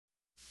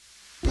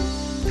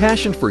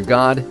passion for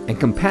God and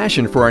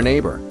compassion for our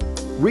neighbor,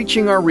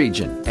 reaching our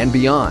region and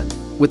beyond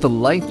with the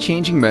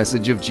life-changing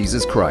message of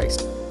Jesus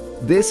Christ.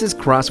 This is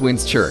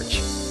Crosswinds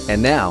Church.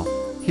 And now,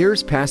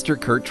 here's Pastor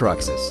Kurt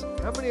Truxas.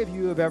 How many of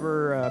you have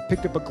ever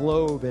picked up a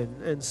globe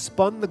and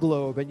spun the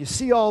globe, and you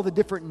see all the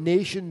different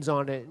nations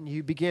on it, and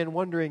you begin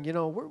wondering,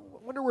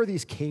 wonder where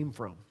these came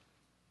from?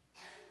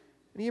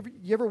 And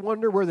you ever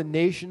wonder where the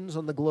nations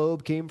on the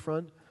globe came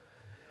from?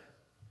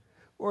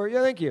 Or,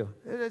 yeah, thank you.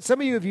 Some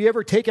of you, have you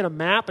ever taken a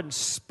map and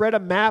spread a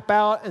map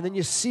out, and then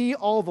you see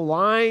all the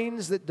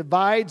lines that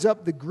divides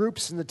up the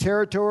groups and the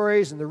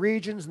territories and the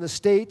regions and the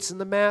states and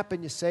the map,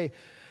 and you say,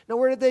 now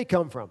where did they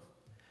come from?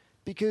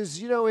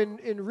 Because,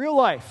 in real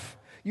life,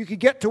 you could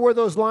get to where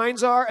those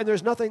lines are, and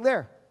there's nothing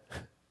there.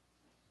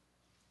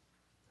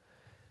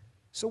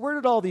 So where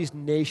did all these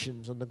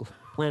nations on the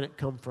planet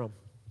come from?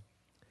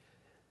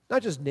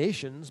 Not just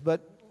nations,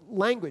 but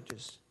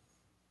languages.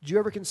 Did you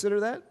ever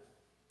consider that?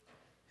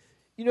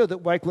 You know that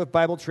Wycliffe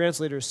Bible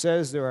Translator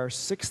says there are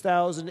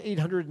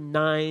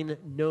 6,809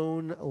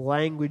 known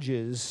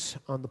languages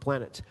on the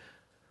planet.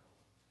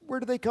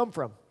 Where do they come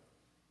from?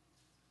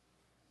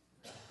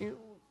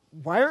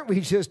 Why aren't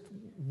we just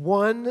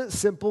one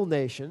simple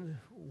nation,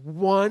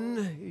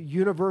 one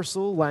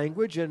universal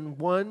language, and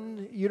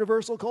one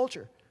universal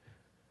culture?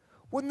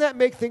 Wouldn't that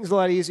make things a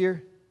lot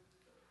easier?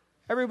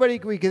 Everybody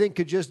we think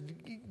could just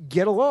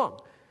get along.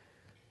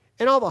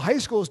 And all the high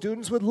school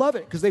students would love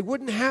it because they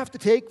wouldn't have to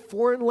take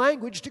foreign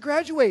language to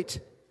graduate.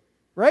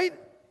 Right?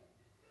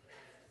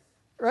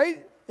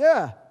 Right?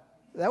 Yeah.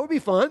 That would be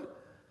fun.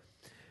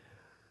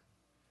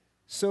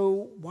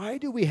 So why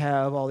do we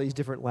have all these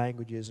different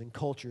languages and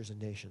cultures and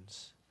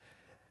nations?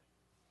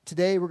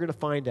 Today we're going to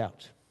find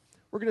out.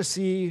 We're going to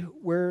see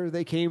where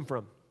they came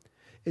from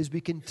as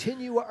we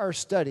continue our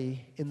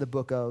study in the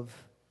book of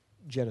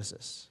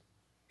Genesis.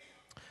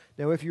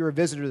 Now, if you're a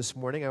visitor this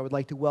morning, I would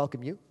like to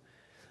welcome you.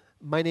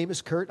 My name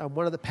is Kurt. I'm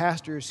one of the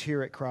pastors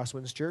here at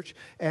Crosswinds Church.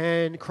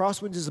 And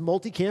Crosswinds is a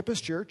multi-campus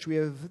church. We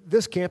have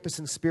this campus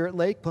in Spirit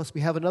Lake, plus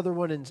we have another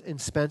one in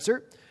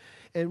Spencer.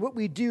 And what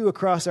we do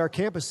across our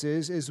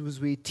campuses is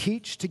we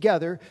teach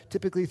together,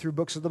 typically through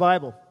books of the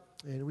Bible.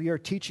 And we are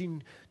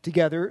teaching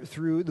together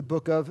through the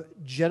book of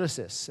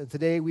Genesis. And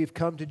today we've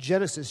come to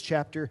Genesis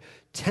chapter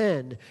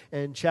 10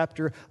 and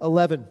chapter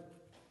 11.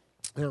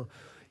 Now,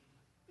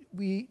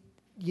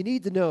 you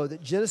need to know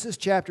that Genesis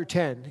chapter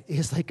 10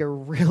 is like a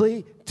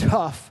really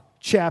tough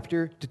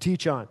chapter to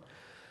teach on.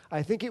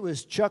 I think it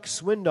was Chuck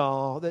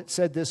Swindoll that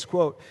said this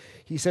quote.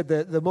 He said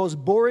that the most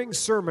boring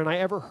sermon I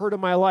ever heard in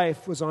my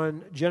life was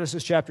on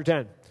Genesis chapter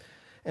 10.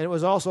 And it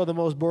was also the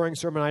most boring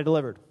sermon I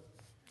delivered.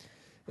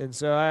 And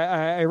so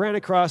I ran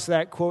across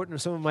that quote in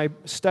some of my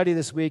study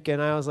this week,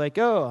 and I was like,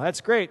 oh,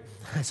 that's great.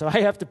 So I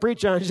have to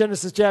preach on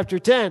Genesis chapter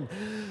 10.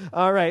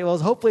 All right, well,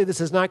 hopefully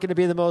this is not going to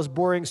be the most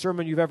boring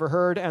sermon you've ever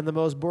heard and the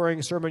most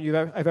boring sermon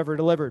I've ever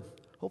delivered.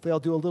 Hopefully I'll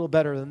do a little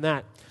better than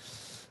that.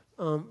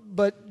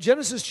 But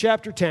Genesis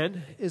chapter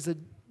 10 is a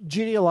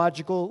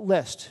genealogical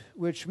list,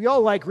 which we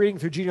all like reading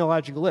through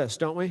genealogical lists,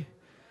 don't we?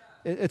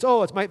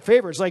 It's my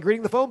favorite. It's like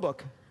reading the phone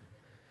book.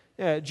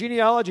 Yeah,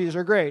 genealogies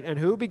are great. And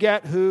who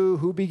begat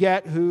who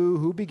begat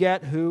who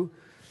begat who.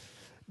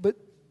 But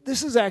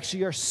this is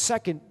actually our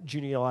second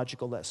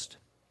genealogical list.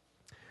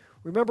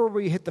 Remember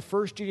we hit the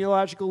first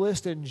genealogical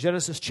list in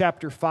Genesis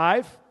chapter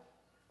 5?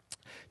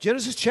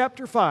 Genesis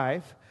chapter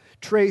 5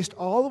 traced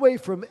all the way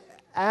from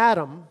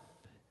Adam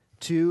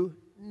to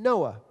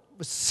Noah. It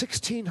was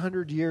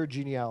 1,600-year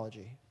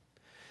genealogy.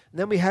 And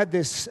then we had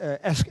this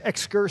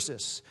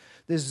excursus,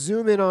 this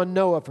zoom in on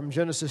Noah from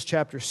Genesis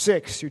chapter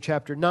 6 through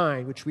chapter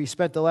 9, which we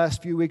spent the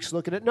last few weeks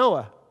looking at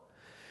Noah.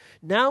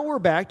 Now we're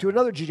back to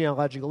another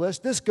genealogical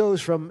list. This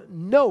goes from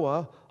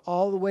Noah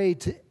all the way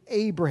to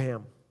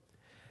Abraham.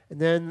 And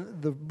then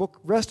the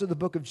rest of the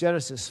book of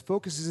Genesis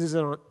focuses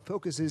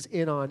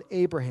in on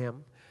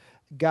Abraham,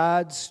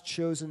 God's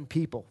chosen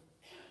people.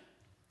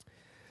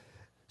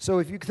 So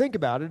if you think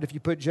about it, if you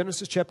put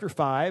Genesis chapter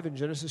 5 and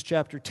Genesis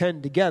chapter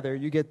 10 together,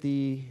 you get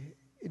the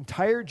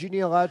entire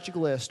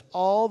genealogical list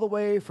all the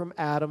way from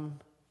Adam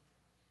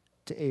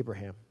to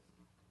Abraham.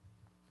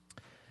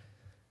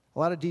 A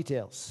lot of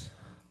details,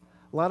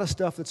 a lot of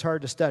stuff that's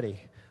hard to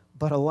study,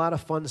 but a lot of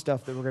fun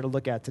stuff that we're going to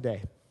look at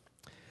today.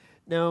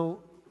 Now,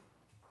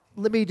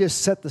 let me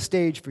just set the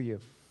stage for you.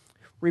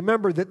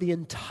 Remember that the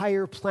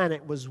entire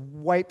planet was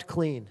wiped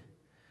clean.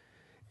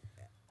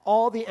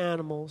 All the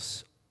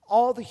animals,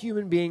 all the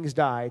human beings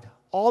died.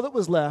 All that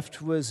was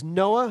left was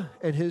Noah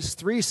and his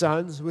 3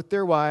 sons with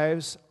their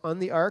wives on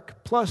the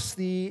ark, plus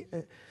the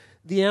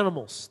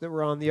animals that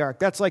were on the ark.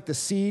 That's like the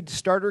seed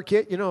starter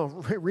kit,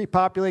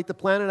 repopulate the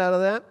planet out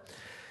of that.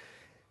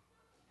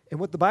 And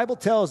what the Bible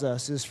tells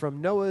us is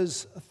from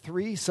Noah's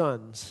 3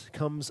 sons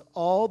comes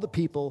all the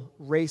people,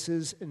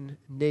 races, and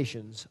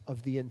nations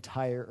of the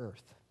entire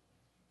earth.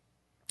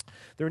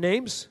 Their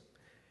names,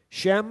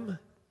 Shem,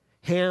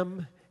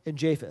 Ham, and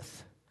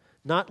Japheth.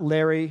 Not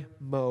Larry,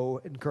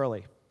 Moe, and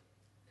Curly.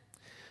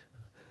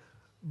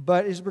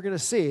 But as we're going to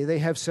see, they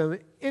have some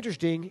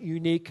interesting,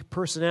 unique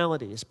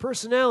personalities.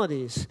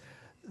 Personalities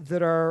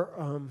that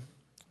are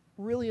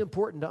really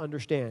important to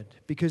understand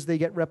because they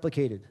get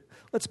replicated.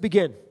 Let's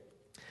begin.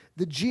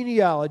 The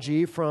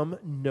genealogy from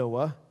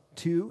Noah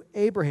to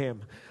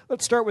Abraham.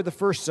 Let's start with the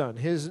first son.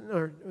 His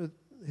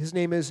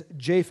name is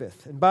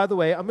Japheth. And by the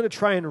way, I'm going to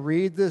try and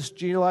read this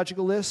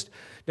genealogical list.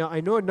 Now,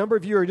 I know a number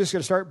of you are just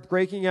going to start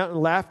breaking out in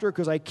laughter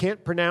because I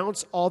can't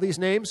pronounce all these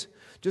names.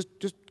 Just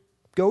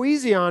go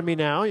easy on me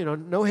now. You know,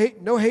 no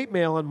hate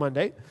mail on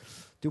Monday.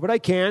 Do what I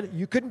can.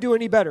 You couldn't do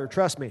any better,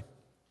 trust me.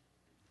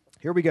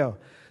 Here we go.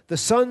 The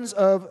sons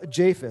of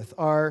Japheth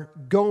are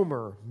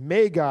Gomer,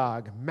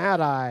 Magog,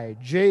 Madai,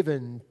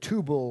 Javan,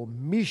 Tubal,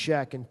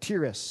 Meshach, and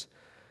Tiras.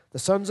 The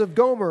sons of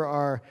Gomer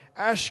are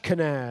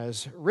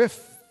Ashkenaz,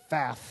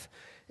 Riphath,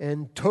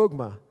 and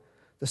Togma.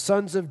 The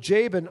sons of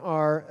Javan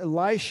are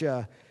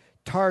Elisha,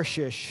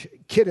 Tarshish,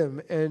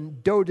 Kittim,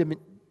 and Dodamim.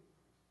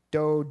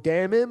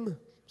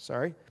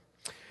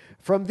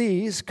 From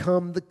these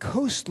come the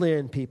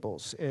coastland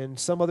peoples, and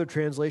some other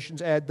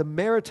translations add the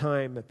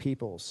maritime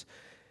peoples.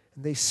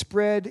 And they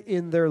spread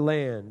in their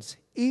lands,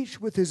 each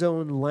with his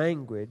own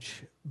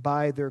language,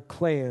 by their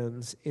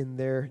clans in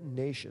their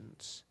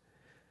nations.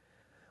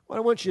 What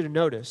I want you to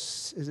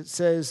notice is it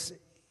says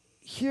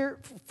here,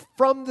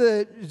 from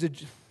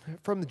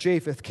the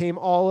Japheth came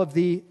all of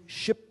the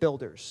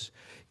shipbuilders,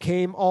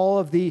 came all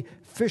of the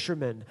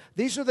fishermen.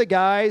 These are the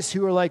guys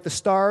who are like the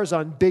stars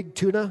on Big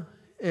Tuna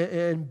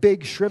and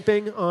Big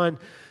Shrimping on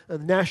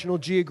National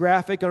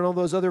Geographic and all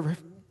those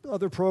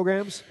other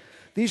programs.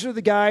 These are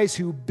the guys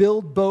who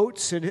build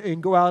boats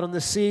and go out on the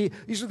sea.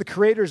 These are the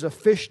creators of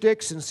fish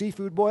sticks and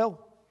seafood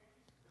boil.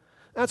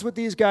 That's what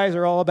these guys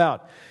are all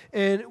about.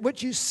 And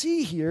what you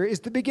see here is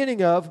the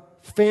beginning of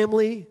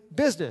family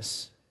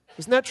business.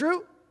 Isn't that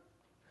true?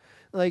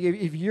 Like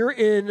if you're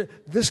in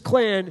this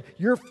clan,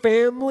 your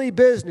family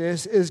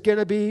business is going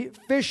to be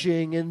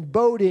fishing and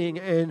boating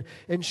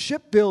and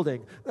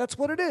shipbuilding. That's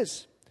what it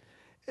is.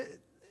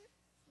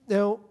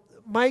 Now,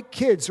 my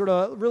kids sort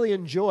of really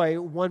enjoy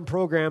one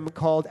program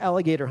called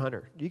Alligator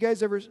Hunter. Do you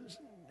guys ever,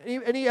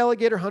 any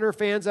Alligator Hunter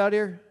fans out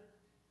here?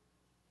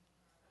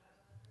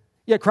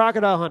 Yeah,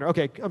 Crocodile Hunter.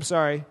 Okay, I'm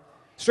sorry.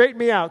 Straighten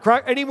me out.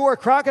 Any more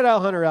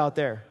Crocodile Hunter out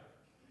there?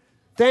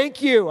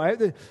 Thank you.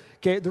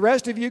 Okay, the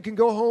rest of you can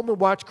go home and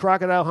watch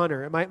Crocodile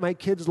Hunter. My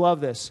kids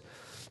love this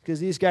because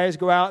these guys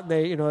go out and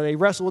they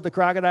wrestle with the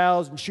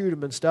crocodiles and shoot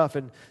them and stuff,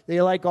 and they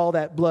like all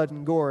that blood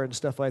and gore and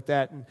stuff like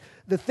that. And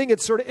the thing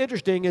that's sort of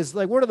interesting is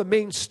like one of the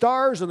main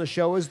stars on the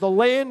show is the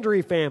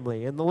Landry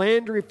family, and the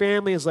Landry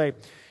family is like,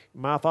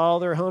 my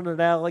father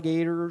hunted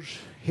alligators,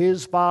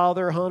 his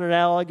father hunted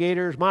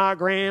alligators, my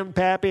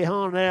grandpappy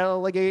hunted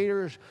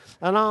alligators,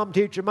 and I'm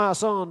teaching my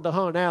son to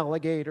hunt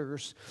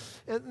alligators.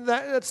 And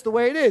that's the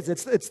way it is.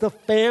 It's the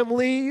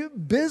family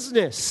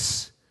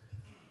business.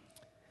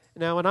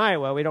 Now, in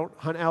Iowa, we don't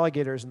hunt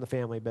alligators in the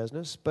family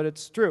business, but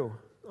it's true.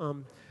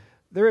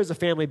 There is a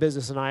family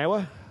business in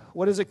Iowa.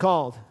 What is it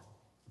called?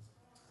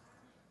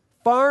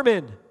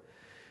 Farming.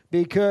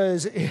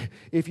 Because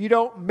if you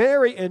don't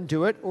marry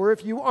into it, or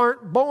if you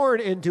aren't born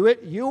into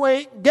it, you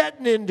ain't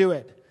getting into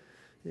it.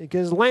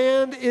 Because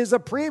land is a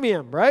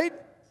premium, right?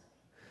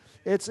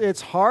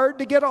 It's hard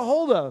to get a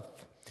hold of.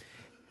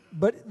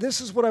 But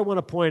this is what I want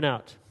to point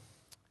out.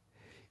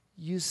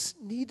 You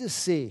need to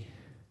see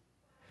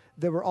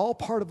that we're all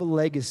part of a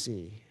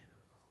legacy.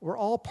 We're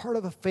all part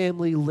of a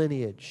family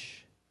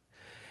lineage.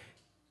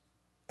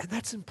 And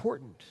that's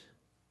important.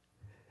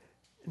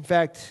 In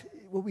fact,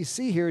 what we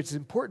see here, it's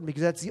important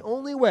because that's the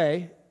only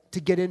way to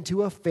get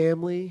into a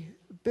family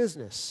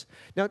business.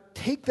 Now,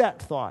 take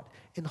that thought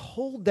and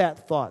hold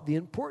that thought, the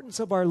importance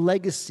of our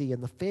legacy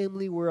and the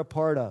family we're a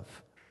part of.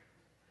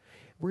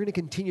 We're going to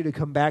continue to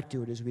come back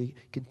to it as we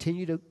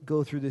continue to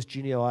go through this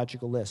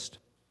genealogical list.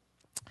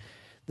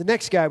 The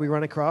next guy we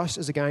run across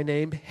is a guy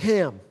named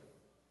Ham.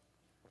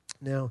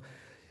 Now,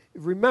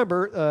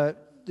 remember,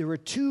 there were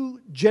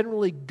two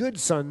generally good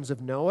sons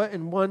of Noah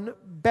and one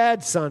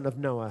bad son of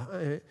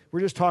Noah. We're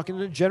just talking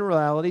in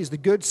generalities. The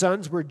good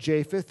sons were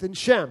Japheth and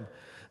Shem.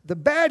 The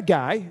bad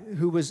guy,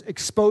 who was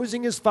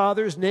exposing his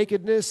father's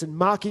nakedness and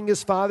mocking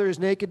his father's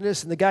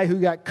nakedness, and the guy who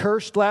got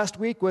cursed last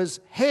week,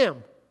 was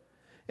Ham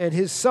and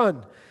his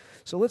son.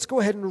 So let's go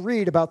ahead and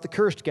read about the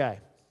cursed guy.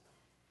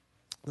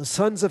 The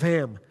sons of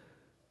Ham: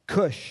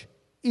 Cush,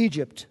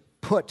 Egypt,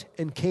 Put,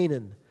 and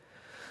Canaan.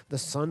 The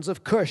sons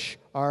of Cush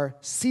are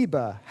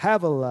Seba,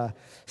 Havilah,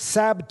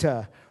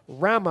 Sabta,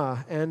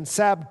 Ramah, and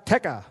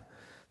Sabteca.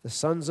 The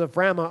sons of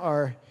Ramah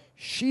are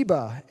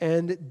Sheba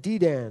and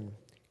Dedan.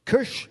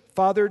 Cush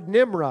fathered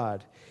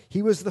Nimrod.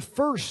 He was the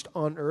first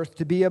on earth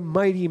to be a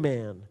mighty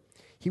man.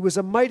 He was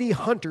a mighty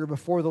hunter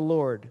before the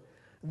Lord.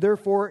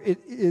 Therefore it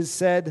is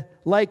said,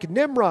 like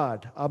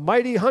Nimrod, a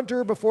mighty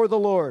hunter before the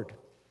Lord.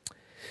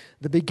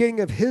 The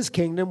beginning of his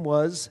kingdom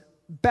was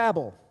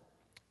Babel,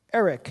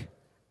 Erech,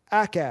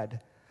 Akkad,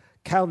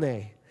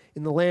 Calneh,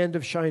 in the land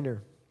of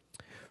Shinar.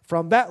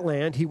 From that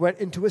land he went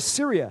into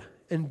Assyria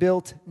and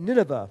built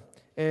Nineveh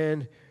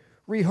and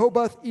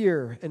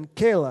Rehoboth-ir and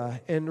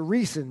Calah and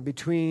Resen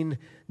between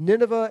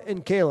Nineveh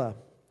and Calah.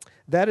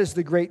 That is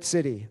the great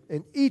city.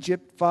 And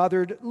Egypt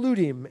fathered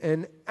Ludim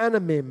and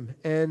Anamim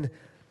and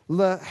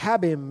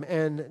Lehabim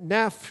and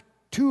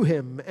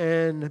Naphtuhim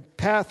and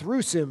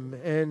Pathrusim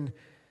and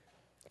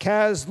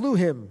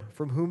Kazluhim,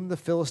 from whom the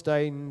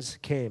Philistines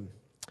came.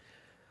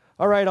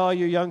 All right, all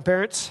you young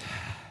parents,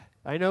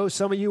 I know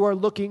some of you are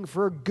looking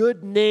for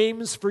good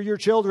names for your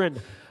children.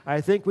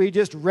 I think we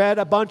just read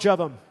a bunch of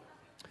them.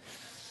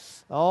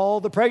 All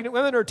the pregnant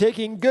women are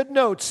taking good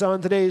notes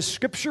on today's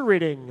scripture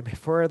reading,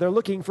 for they're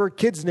looking for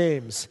kids'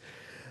 names.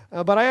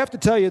 But I have to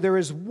tell you, there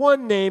is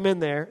one name in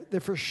there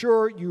that for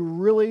sure you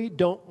really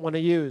don't want to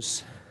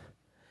use.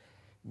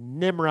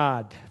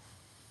 Nimrod.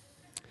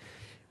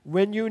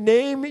 When you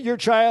name your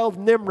child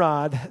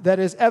Nimrod, that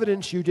is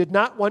evidence you did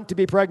not want to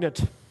be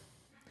pregnant.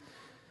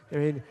 I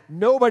mean,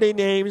 nobody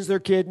names their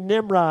kid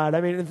Nimrod.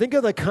 I mean, think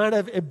of the kind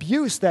of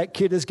abuse that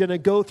kid is going to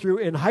go through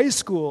in high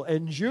school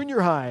and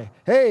junior high.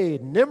 Hey,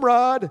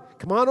 Nimrod,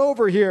 come on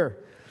over here.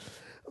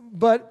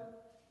 But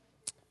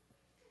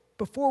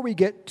before we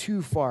get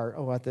too far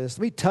about this,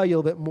 let me tell you a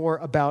little bit more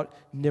about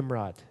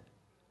Nimrod.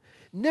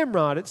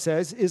 Nimrod, it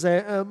says, is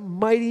a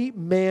mighty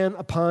man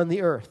upon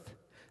the earth.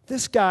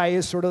 This guy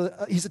is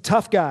he's a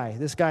tough guy.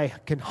 This guy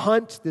can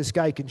hunt. This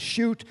guy can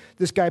shoot.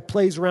 This guy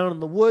plays around in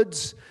the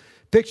woods.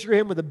 Picture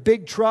him with a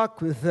big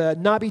truck with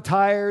knobby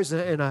tires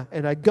and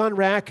a gun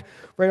rack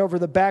right over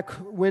the back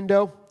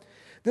window.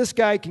 This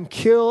guy can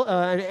kill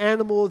an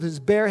animal with his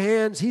bare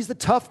hands. He's the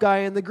tough guy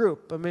in the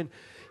group. I mean,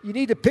 you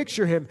need to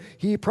picture him.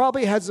 He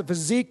probably has the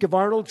physique of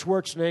Arnold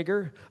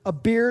Schwarzenegger, a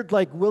beard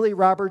like Willie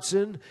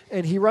Robertson,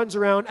 and he runs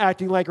around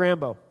acting like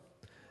Rambo.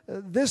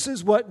 This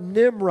is what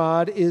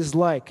Nimrod is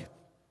like.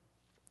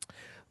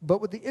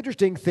 But what the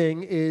interesting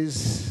thing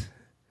is,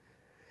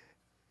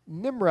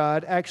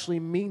 Nimrod actually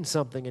means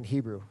something in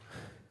Hebrew,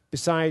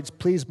 besides,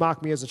 please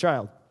mock me as a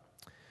child.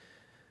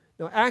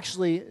 No,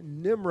 actually,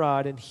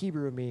 Nimrod in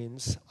Hebrew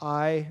means,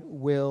 I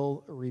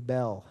will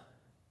rebel.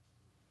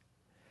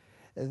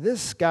 And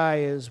this guy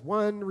is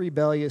one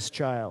rebellious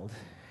child,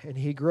 and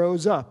he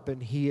grows up,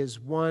 and he is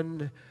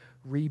one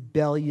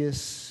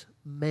rebellious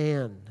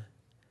man.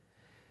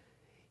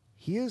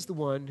 He is the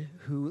one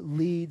who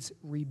leads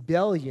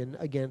rebellion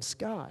against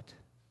God.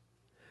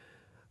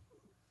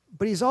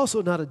 But he's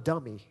also not a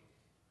dummy.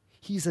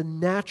 He's a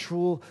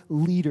natural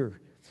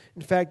leader.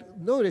 In fact,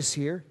 notice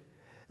here,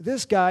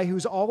 this guy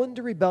who's all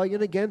into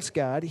rebellion against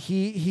God,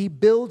 he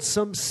builds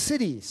some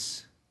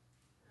cities.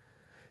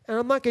 And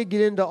I'm not going to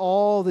get into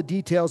all the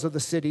details of the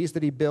cities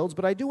that he builds,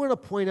 but I do want to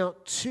point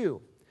out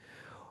two.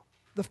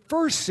 The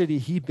first city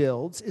he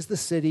builds is the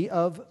city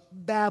of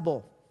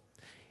Babel.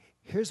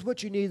 Here's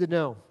what you need to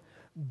know.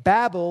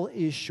 Babel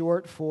is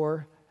short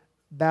for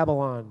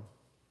Babylon.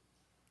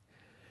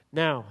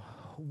 Now,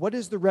 what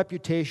is the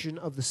reputation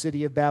of the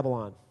city of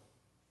Babylon?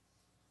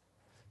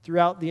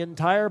 Throughout the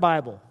entire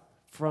Bible,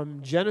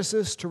 from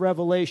Genesis to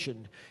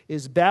Revelation,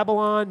 is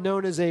Babylon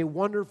known as a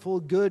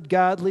wonderful, good,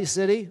 godly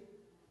city?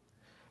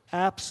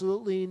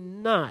 Absolutely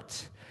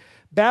not.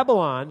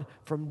 Babylon,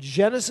 from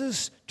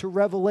Genesis to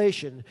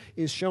Revelation,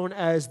 is shown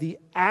as the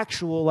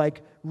actual,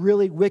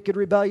 really wicked,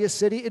 rebellious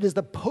city. It is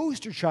the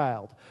poster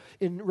child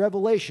in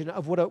Revelation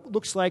of what it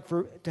looks like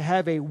to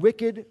have a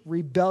wicked,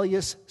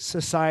 rebellious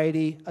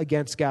society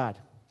against God.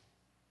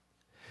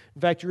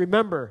 In fact, you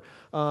remember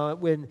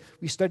when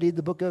we studied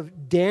the book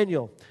of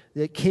Daniel,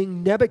 that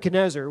King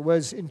Nebuchadnezzar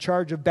was in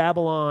charge of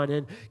Babylon,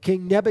 and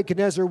King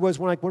Nebuchadnezzar was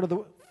one of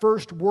the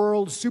first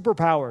world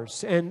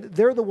superpowers, and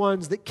they're the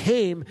ones that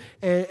came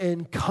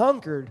and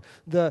conquered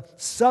the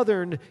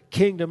southern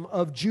kingdom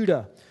of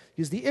Judah.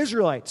 Because the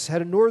Israelites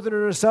had a northern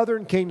and a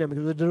southern kingdom. It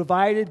was a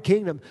divided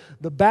kingdom.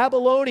 The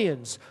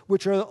Babylonians,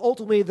 which are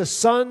ultimately the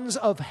sons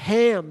of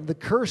Ham, the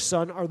cursed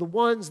son, are the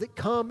ones that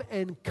come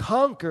and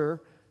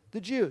conquer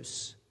the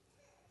Jews.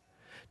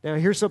 Now,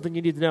 here's something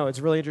you need to know. It's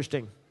really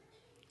interesting.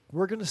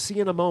 We're going to see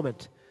in a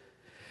moment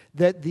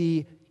that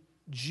the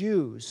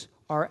Jews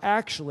are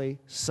actually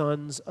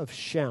sons of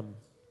Shem,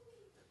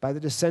 by the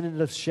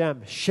descendant of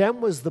Shem. Shem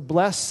was the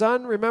blessed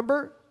son,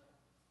 remember?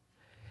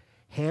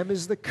 Ham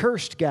is the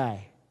cursed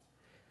guy.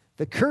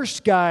 The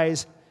cursed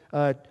guy's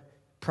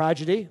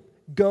progeny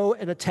go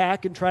and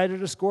attack and try to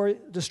destroy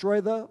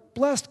the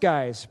blessed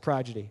guy's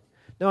progeny.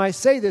 Now, I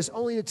say this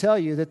only to tell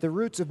you that the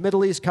roots of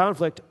Middle East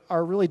conflict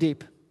are really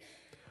deep.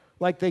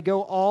 Like they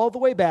go all the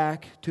way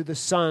back to the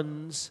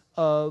sons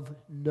of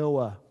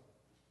Noah.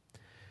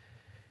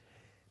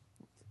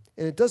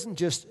 And it doesn't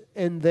just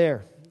end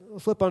there. We'll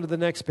flip on to the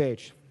next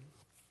page.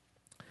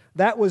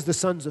 That was the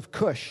sons of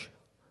Cush.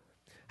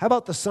 How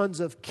about the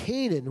sons of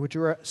Canaan, which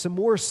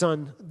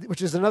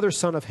is another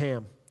son of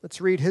Ham?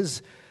 Let's read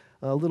his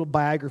little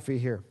biography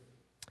here.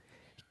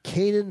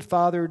 Canaan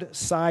fathered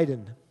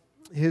Sidon,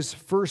 his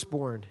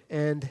firstborn,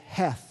 and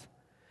Heth,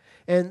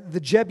 and the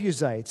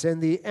Jebusites,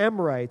 and the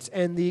Amorites,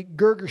 and the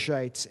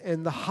Girgashites,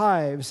 and the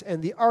Hives,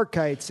 and the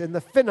Arkites, and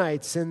the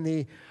Finnites, and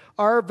the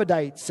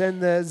Arvadites,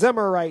 and the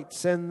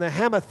Zemarites, and the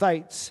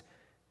Hamathites.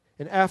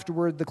 And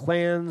afterward the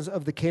clans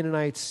of the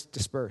Canaanites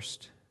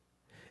dispersed.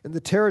 And the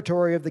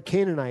territory of the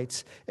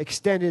Canaanites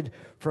extended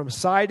from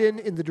Sidon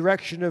in the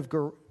direction of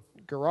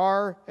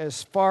Gerar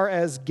as far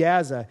as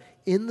Gaza,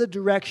 in the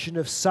direction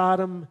of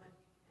Sodom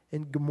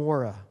and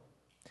Gomorrah,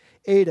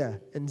 Ada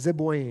and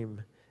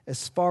Zeboim,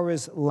 as far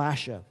as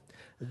Lasha.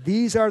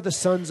 These are the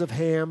sons of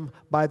Ham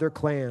by their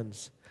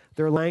clans,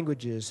 their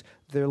languages,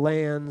 their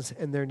lands,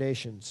 and their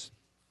nations.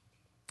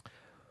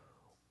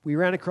 We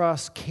ran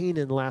across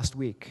Canaan last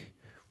week.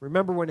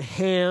 Remember when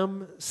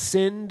Ham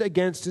sinned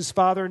against his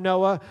father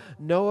Noah?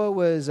 Noah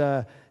was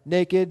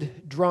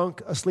naked,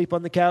 drunk, asleep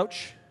on the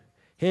couch.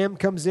 Ham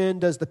comes in,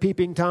 does the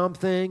peeping Tom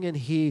thing, and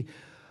he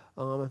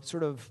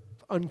sort of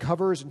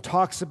uncovers and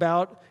talks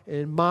about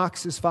and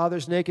mocks his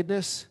father's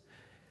nakedness.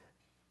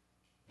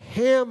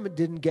 Ham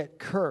didn't get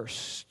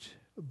cursed,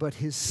 but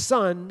his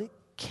son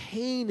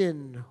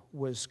Canaan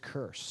was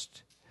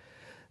cursed.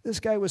 This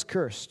guy was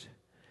cursed.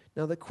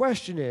 Now the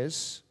question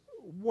is,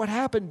 what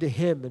happened to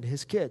him and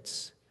his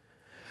kids?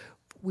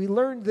 We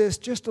learned this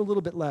just a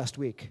little bit last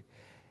week.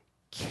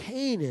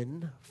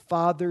 Canaan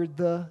fathered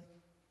the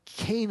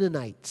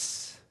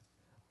Canaanites.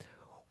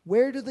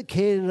 Where do the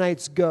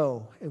Canaanites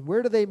go, and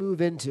where do they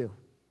move into?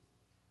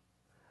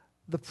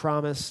 The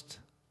promised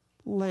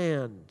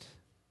land.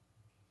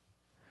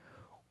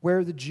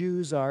 Where the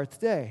Jews are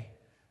today.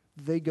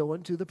 They go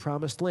into the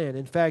promised land.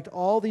 In fact,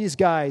 all these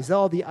guys,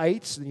 all the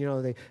ites,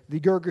 the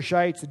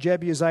Girgashites, the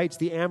Jebusites,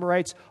 the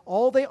Amorites,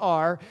 all they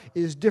are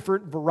is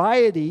different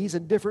varieties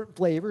and different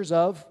flavors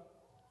of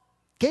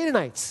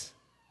Canaanites.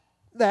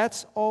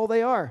 That's all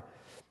they are.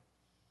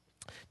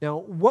 Now,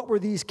 what were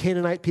these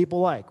Canaanite people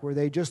like? Were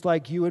they just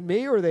like you and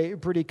me, or were they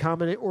pretty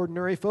common,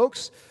 ordinary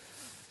folks?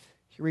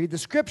 You read the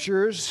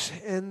scriptures,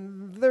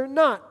 and they're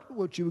not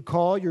what you would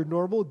call your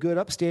normal, good,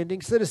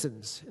 upstanding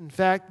citizens. In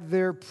fact,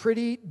 they're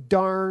pretty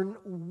darn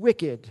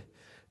wicked.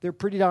 They're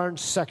pretty darn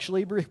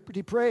sexually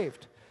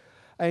depraved.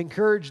 I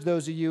encouraged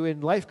those of you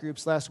in life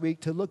groups last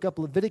week to look up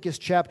Leviticus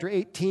chapter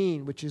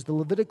 18, which is the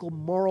Levitical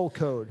moral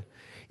code.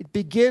 It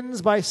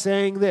begins by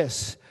saying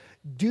this: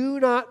 do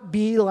not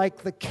be like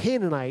the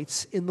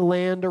Canaanites in the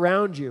land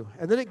around you.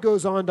 And then it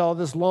goes on to all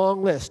this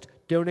long list.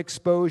 Don't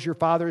expose your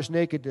father's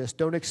nakedness.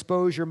 Don't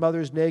expose your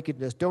mother's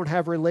nakedness. Don't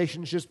have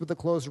relationships with a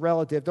close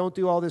relative. Don't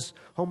do all this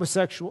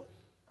homosexual.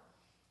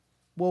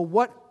 Well,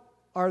 what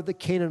are the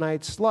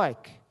Canaanites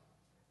like?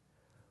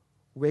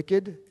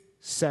 Wicked,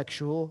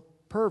 sexual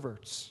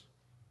perverts.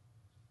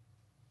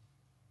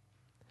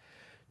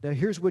 Now,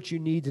 here's what you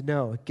need to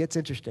know. It gets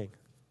interesting.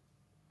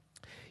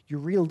 You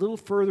read a little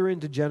further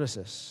into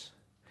Genesis,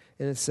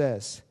 and it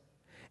says,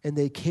 and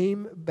they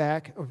came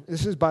back.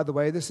 This is, by the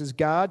way, this is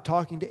God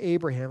talking to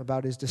Abraham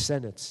about his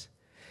descendants.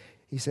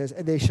 He says,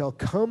 and they shall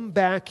come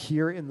back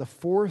here in the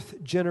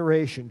fourth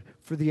generation,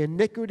 for the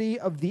iniquity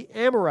of the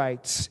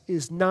Amorites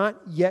is not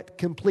yet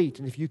complete.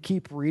 And if you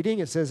keep reading,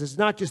 it says it's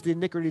not just the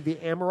iniquity of the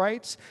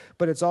Amorites,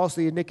 but it's also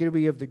the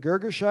iniquity of the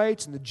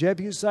Girgashites and the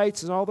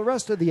Jebusites and all the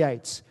rest of the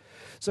ites.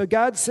 So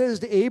God says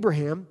to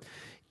Abraham,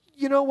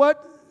 you know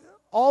what?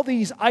 All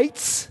these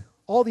ites,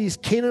 all these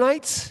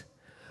Canaanites,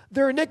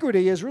 their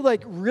iniquity is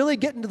really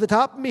getting to the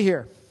top of me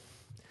here.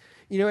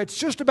 It's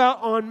just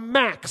about on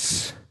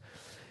max.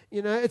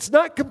 It's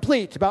not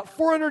complete. About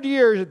 400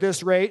 years at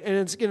this rate, and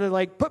it's going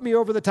to put me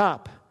over the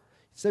top.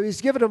 So he's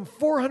given them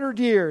 400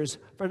 years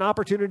for an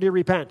opportunity to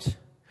repent.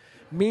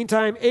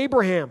 Meantime,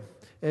 Abraham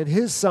and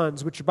his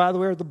sons, which, by the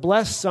way, are the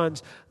blessed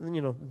sons,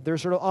 they're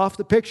sort of off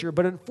the picture.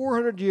 But in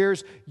 400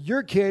 years,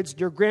 your kids,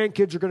 your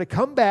grandkids are going to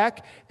come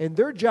back, and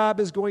their job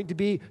is going to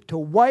be to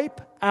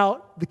wipe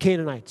out the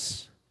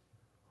Canaanites.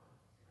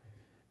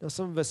 Now,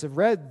 some of us have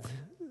read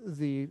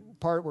the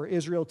part where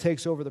Israel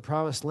takes over the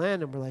promised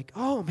land, and we're like,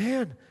 oh,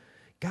 man,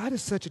 God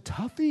is such a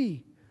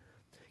toughie.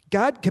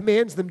 God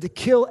commands them to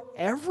kill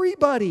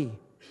everybody,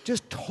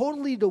 just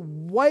totally to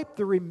wipe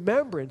the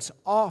remembrance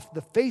off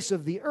the face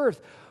of the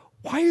earth.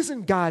 Why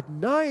isn't God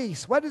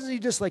nice? Why doesn't he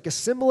just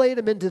assimilate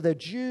them into the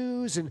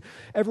Jews and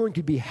everyone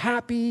could be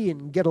happy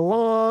and get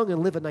along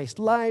and live a nice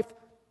life?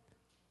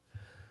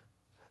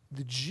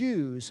 The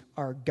Jews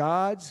are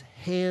God's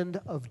hand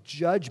of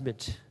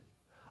judgment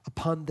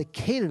upon the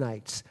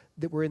Canaanites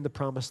that were in the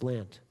promised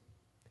land.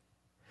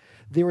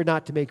 They were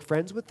not to make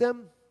friends with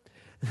them.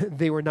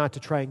 They were not to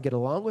try and get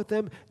along with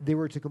them. They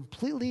were to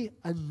completely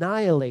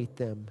annihilate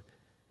them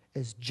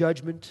as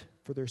judgment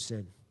for their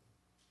sin.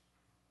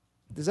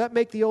 Does that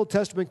make the Old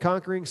Testament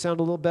conquering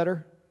sound a little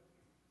better?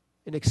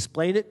 And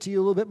explain it to you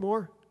a little bit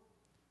more?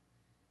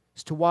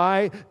 As to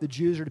why the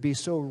Jews are to be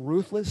so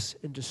ruthless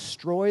and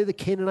destroy the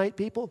Canaanite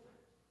people?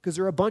 Because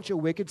they're a bunch of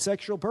wicked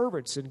sexual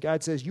perverts. And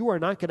God says, you are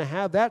not going to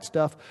have that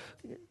stuff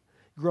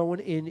growing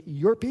in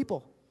your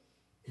people.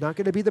 Not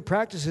going to be the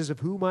practices of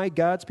who my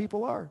God's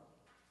people are.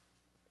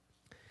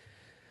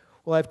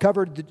 Well, I've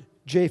covered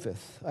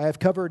Japheth. I have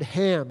covered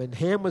Ham, and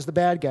Ham was the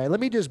bad guy. Let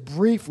me just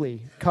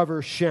briefly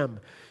cover Shem.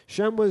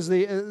 Shem was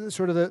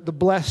the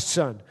blessed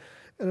son.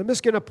 And I'm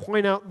just going to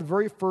point out the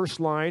very first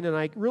line, and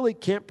I really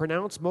can't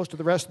pronounce most of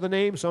the rest of the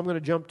name, so I'm going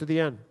to jump to the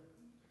end.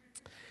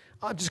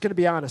 I'm just going to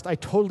be honest. I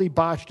totally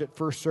botched it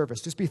first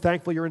service. Just be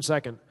thankful you're in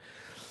second.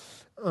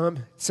 It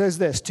says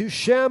this, to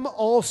Shem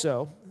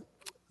also,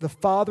 the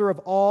father of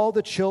all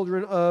the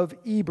children of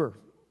Eber.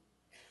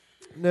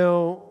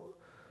 Now,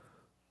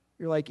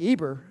 you're like,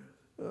 Eber?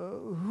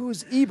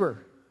 Who's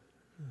Eber?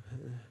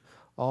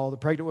 All the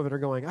pregnant women are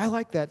going, I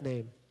like that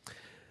name.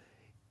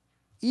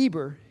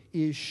 Eber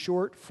is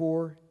short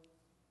for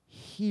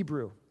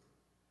Hebrew.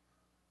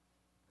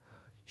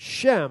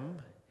 Shem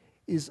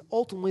is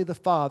ultimately the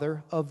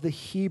father of the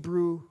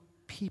Hebrew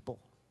people.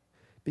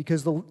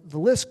 Because the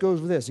list goes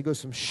with this. It goes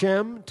from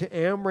Shem to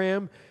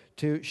Amram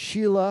to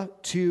Shelah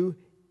to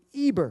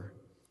Eber.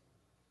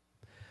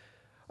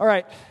 All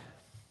right.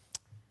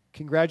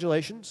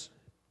 Congratulations.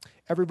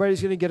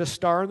 Everybody's going to get a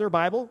star in their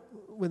Bible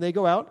when they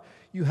go out.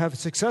 You have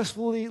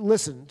successfully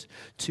listened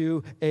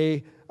to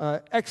a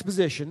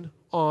exposition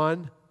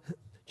on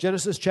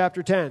Genesis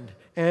chapter 10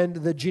 and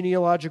the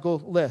genealogical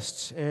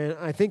lists. And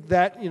I think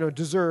that,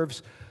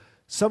 deserves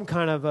some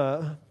kind of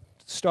a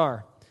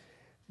star.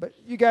 But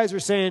you guys are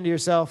saying to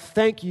yourself,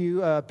 thank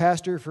you,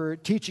 Pastor, for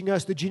teaching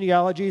us the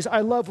genealogies.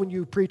 I love when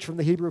you preach from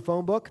the Hebrew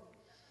phone book.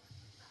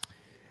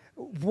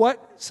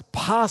 What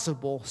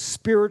possible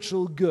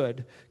spiritual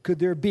good could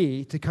there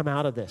be to come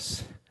out of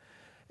this?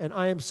 And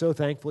I am so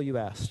thankful you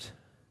asked,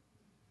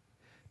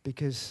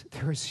 because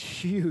there is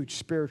huge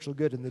spiritual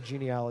good in the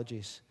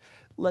genealogies.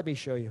 Let me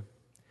show you.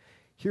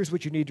 Here's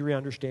what you need to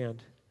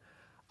understand.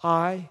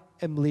 I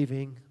am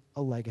leaving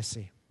a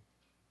legacy.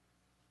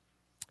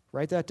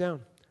 Write that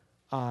down.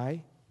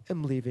 I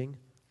am leaving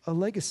a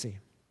legacy.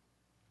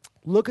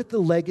 Look at the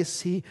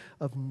legacy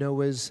of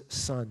Noah's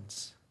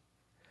sons.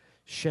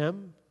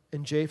 Shem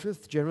and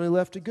Japheth generally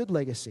left a good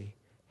legacy.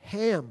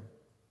 Ham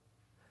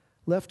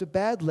left a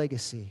bad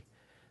legacy.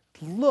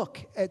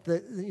 Look at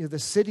the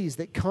cities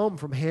that come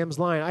from Ham's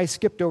line. I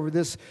skipped over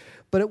this,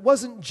 but it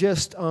wasn't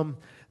just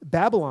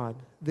Babylon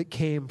that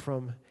came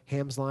from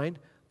Ham's line,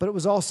 but it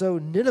was also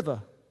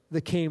Nineveh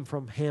that came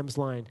from Ham's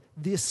line.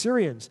 The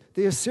Assyrians.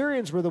 The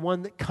Assyrians were the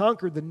one that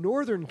conquered the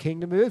northern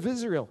kingdom of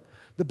Israel.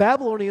 The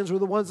Babylonians were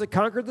the ones that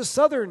conquered the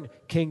southern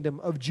kingdom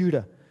of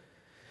Judah.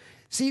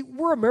 See,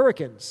 we're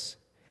Americans,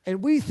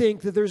 and we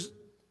think that there's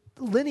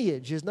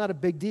lineage is not a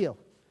big deal.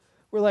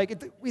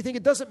 We think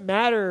it doesn't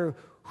matter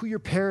who your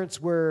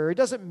parents were. It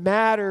doesn't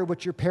matter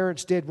what your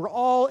parents did. We're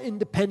all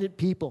independent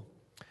people.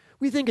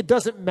 We think it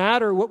doesn't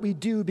matter what we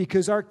do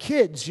because our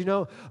kids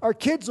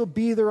will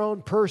be their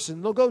own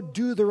person. They'll go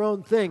do their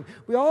own thing.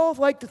 We all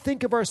like to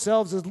think of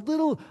ourselves as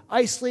little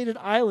isolated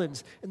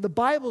islands. And the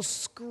Bible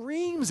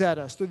screams at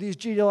us through these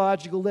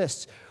genealogical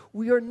lists.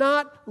 We are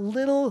not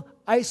little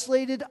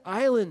isolated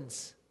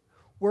islands.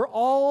 We're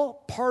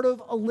all part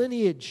of a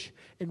lineage.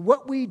 And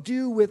what we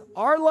do with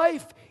our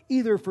life,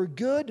 either for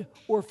good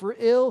or for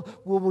ill,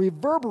 will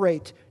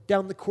reverberate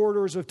down the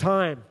corridors of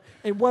time.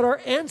 And what our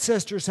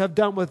ancestors have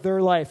done with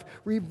their life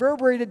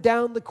reverberated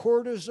down the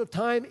corridors of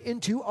time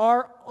into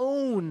our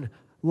own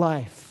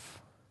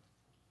life.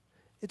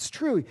 It's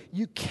true.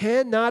 You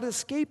cannot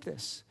escape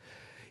this.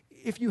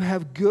 If you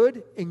have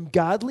good and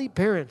godly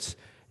parents,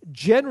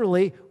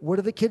 generally, what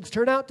do the kids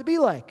turn out to be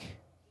like?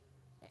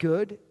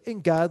 Good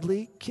and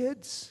godly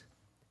kids.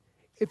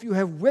 If you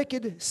have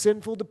wicked,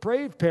 sinful,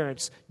 depraved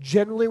parents,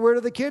 generally, where do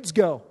the kids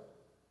go?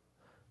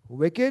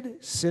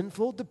 Wicked,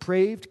 sinful,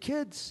 depraved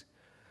kids.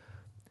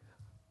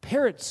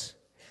 Parents,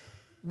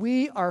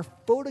 we are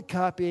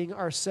photocopying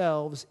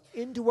ourselves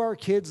into our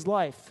kids'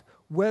 life,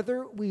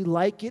 whether we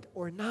like it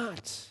or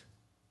not.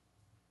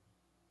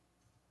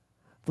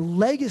 The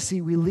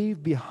legacy we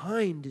leave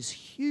behind is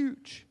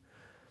huge.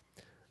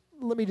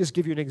 Let me just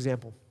give you an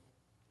example.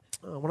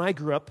 When I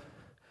grew up,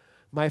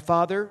 my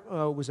father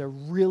was a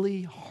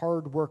really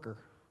hard worker,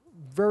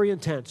 very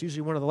intense,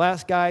 usually one of the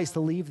last guys to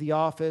leave the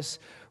office,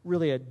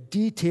 really a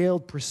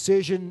detailed,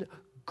 precision,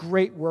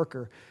 great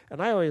worker.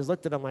 And I always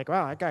looked at him like,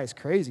 wow, that guy's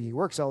crazy. He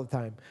works all the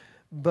time.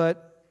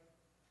 But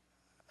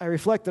I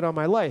reflected on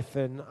my life,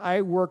 and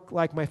I work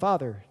like my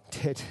father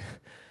did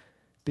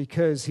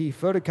because he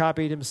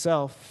photocopied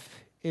himself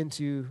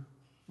into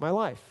my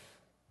life.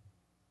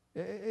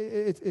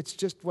 It's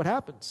just what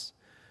happens.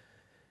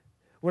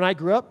 When I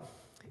grew up,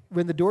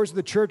 when the doors of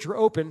the church were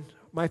open,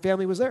 my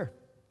family was there.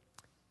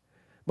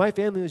 My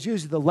family was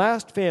usually the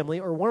last family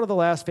or one of the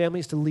last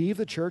families to leave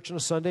the church on a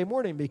Sunday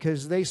morning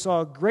because they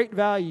saw great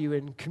value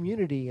in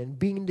community and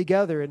being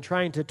together and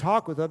trying to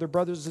talk with other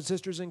brothers and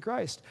sisters in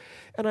Christ.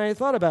 And I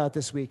thought about it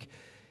this week.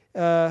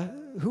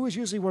 Who was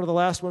usually one of the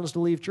last ones to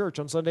leave church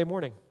on Sunday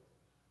morning?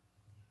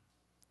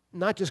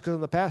 Not just because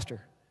I'm the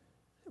pastor.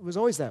 It was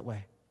always that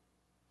way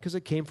because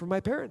it came from my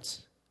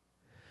parents.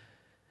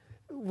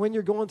 When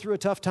you're going through a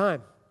tough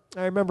time,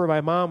 I remember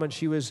my mom when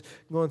she was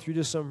going through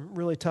just some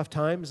really tough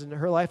times in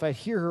her life. I'd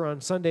hear her on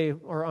Sunday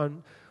or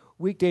on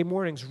weekday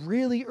mornings,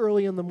 really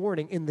early in the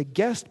morning, in the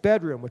guest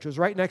bedroom, which was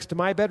right next to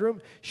my bedroom.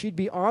 She'd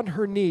be on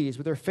her knees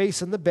with her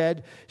face in the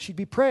bed. She'd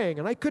be praying,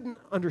 and I couldn't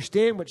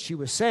understand what she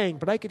was saying,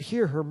 but I could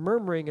hear her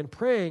murmuring and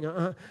praying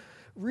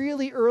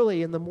really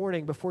early in the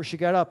morning before she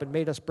got up and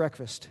made us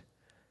breakfast.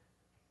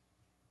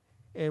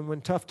 And when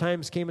tough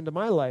times came into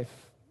my life,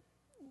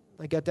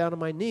 I got down on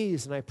my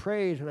knees and I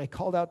prayed and I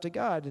called out to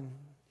God, and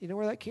You know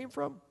where that came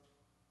from?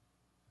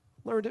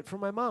 Learned it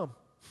from my mom.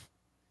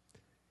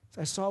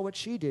 I saw what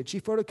she did.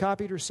 She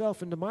photocopied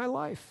herself into my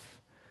life.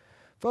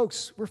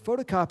 Folks, we're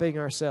photocopying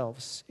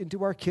ourselves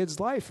into our kids'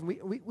 life, and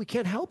we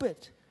can't help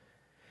it.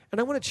 And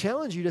I want to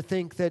challenge you to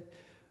think that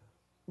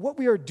what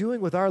we are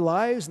doing with our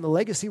lives and the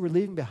legacy we're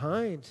leaving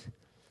behind,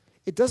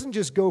 it doesn't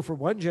just go for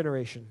one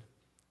generation.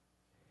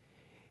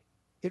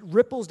 It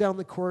ripples down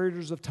the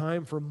corridors of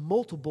time for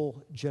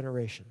multiple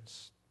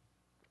generations.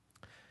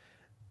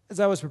 As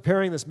I was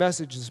preparing this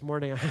message this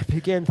morning, I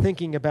began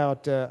thinking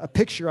about a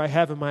picture I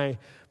have in my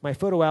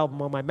photo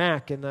album on my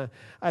Mac, and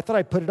I thought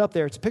I'd put it up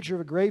there. It's a picture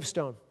of a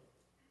gravestone.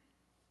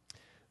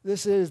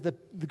 This is the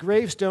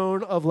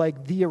gravestone of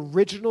like the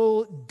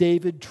original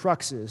David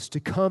Truxes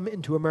to come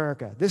into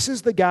America. This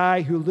is the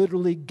guy who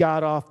literally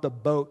got off the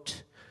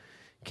boat,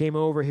 came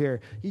over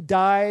here. He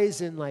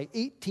dies in like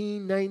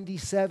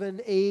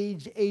 1897,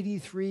 age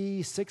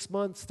 83, 6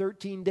 months,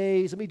 13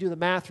 days. Let me do the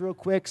math real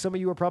quick. Some of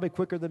you are probably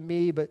quicker than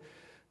me, but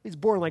he's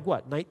born like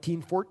what,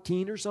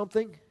 1914 or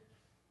something?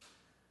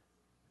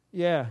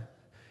 Yeah.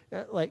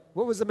 Like,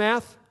 what was the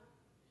math?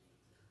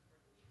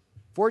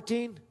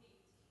 14?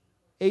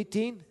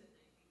 18?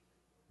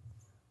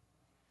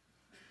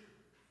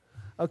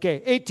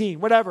 Okay, 18,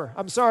 whatever.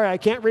 I'm sorry, I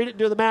can't read it and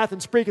do the math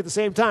and speak at the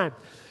same time.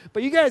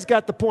 But you guys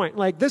got the point.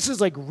 Like, this is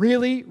like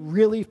really,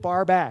 really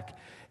far back.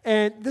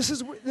 And this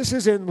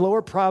is in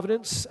Lower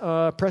Providence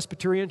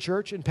Presbyterian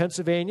Church in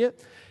Pennsylvania.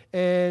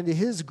 And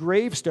his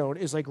gravestone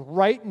is like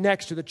right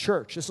next to the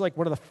church. This is like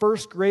one of the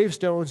first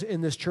gravestones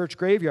in this church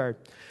graveyard.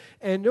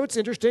 And you know what's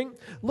interesting?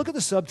 Look at the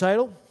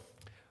subtitle.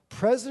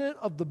 President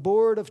of the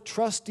Board of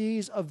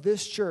Trustees of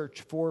this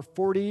church for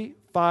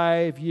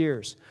 45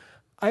 years.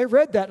 I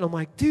read that and I'm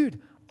like,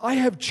 dude, I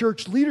have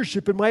church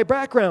leadership in my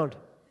background.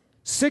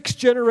 6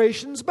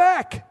 generations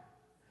back.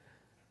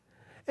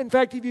 In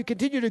fact, if you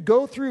continue to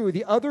go through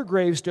the other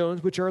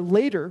gravestones, which are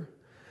later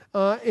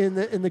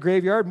in the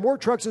graveyard, more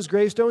Truxes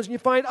gravestones, and you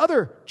find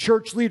other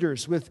church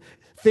leaders with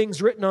things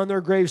written on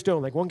their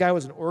gravestone. Like one guy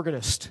was an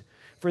organist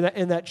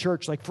in that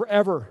church, like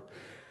forever.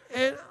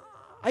 And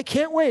I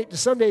can't wait to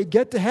someday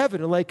get to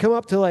heaven and like come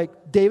up to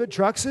like David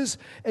Truxes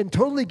and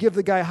totally give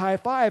the guy a high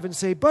five and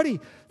say,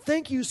 buddy,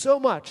 thank you so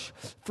much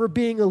for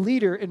being a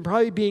leader and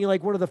probably being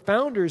like one of the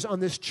founders on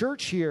this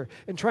church here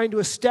and trying to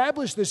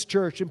establish this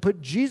church and put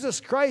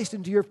Jesus Christ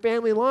into your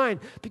family line.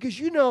 Because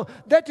you know,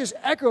 that just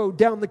echoed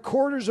down the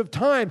corridors of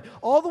time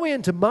all the way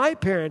into my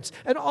parents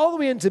and all the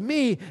way into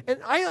me.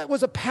 And I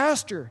was a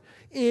pastor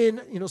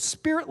in,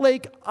 Spirit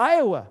Lake,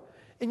 Iowa.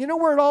 And you know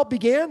where it all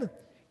began?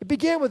 It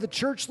began with a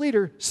church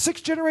leader 6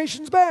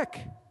 generations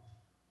back.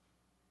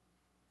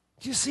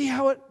 Do you see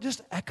how it just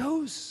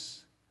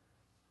echoes?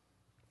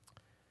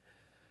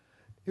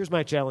 Here's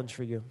my challenge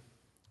for you.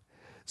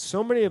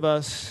 So many of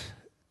us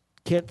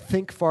can't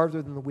think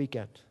farther than the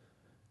weekend.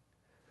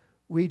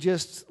 We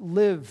just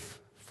live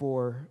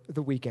for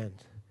the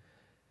weekend.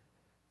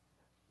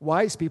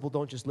 Wise people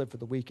don't just live for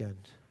the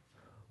weekend.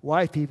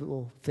 Wise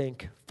people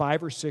think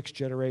 5 or 6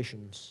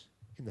 generations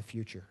in the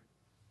future,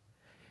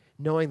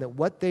 knowing that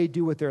what they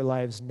do with their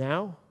lives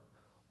now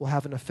will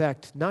have an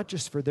effect not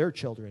just for their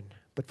children,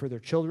 but for their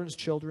children's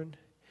children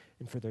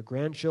and for their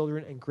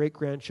grandchildren and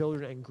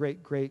great-grandchildren and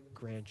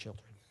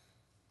great-great-grandchildren.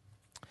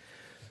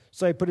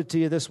 So I put it to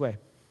you this way.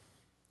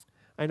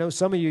 I know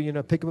some of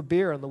you, pick up a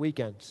beer on the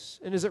weekends.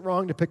 And is it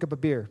wrong to pick up a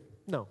beer?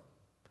 No.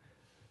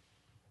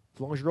 As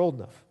long as you're old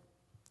enough.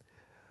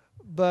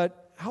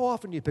 But how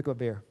often do you pick up a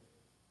beer?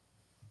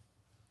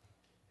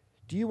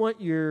 Do you want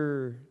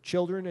your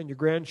children and your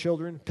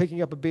grandchildren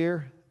picking up a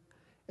beer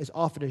as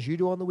often as you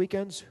do on the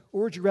weekends?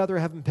 Or would you rather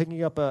have them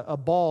picking up a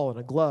ball and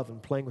a glove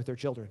and playing with their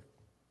children?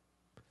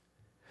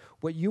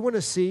 What you want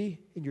to see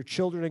in your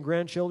children and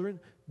grandchildren,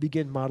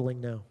 begin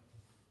modeling now.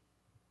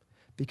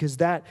 Because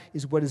that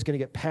is what is going to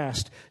get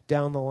passed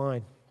down the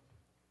line.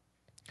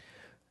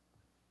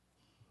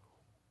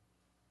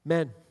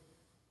 Men,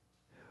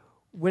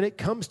 when it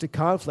comes to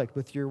conflict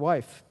with your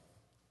wife,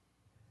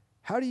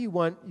 how do you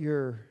want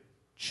your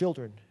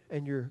children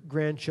and your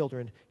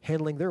grandchildren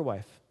handling their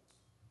wife?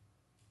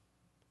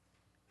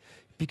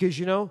 Because,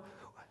 the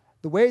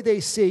way they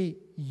see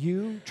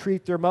you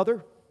treat their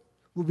mother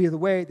will be the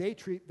way they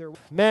treat their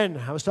wife. Men,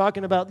 I was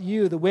talking about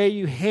you, the way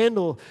you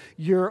handle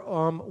your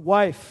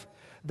wife.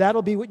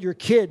 That'll be what your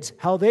kids,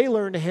 how they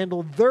learn to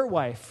handle their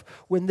wife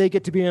when they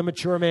get to be a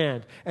mature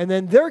man. And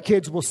then their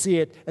kids will see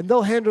it, and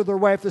they'll handle their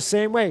wife the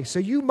same way. So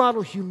you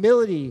model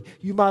humility,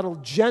 you model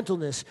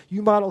gentleness,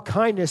 you model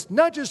kindness,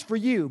 not just for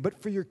you,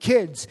 but for your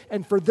kids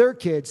and for their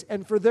kids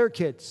and for their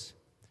kids.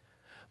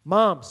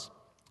 Moms,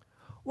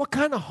 what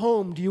kind of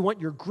home do you want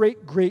your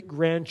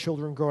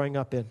great-great-grandchildren growing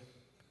up in?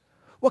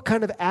 What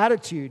kind of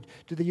attitude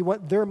do you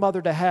want their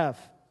mother to have?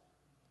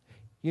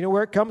 You know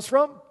where it comes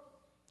from?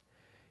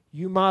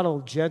 You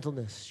model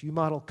gentleness, you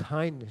model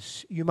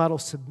kindness, you model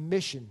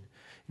submission,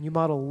 and you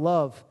model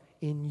love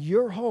in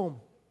your home.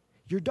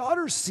 Your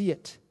daughters see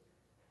it.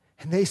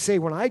 And they say,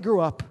 when I grow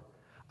up,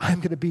 I'm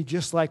going to be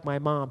just like my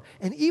mom.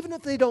 And even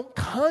if they don't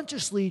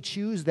consciously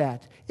choose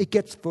that, it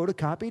gets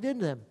photocopied in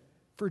them.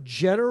 for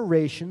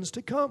generations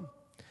to come.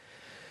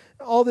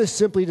 All this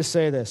simply to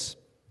say this.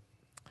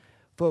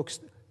 Folks,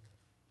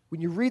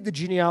 when you read the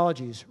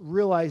genealogies,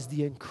 realize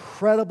the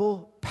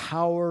incredible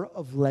power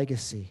of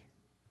legacy.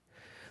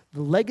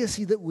 The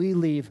legacy that we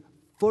leave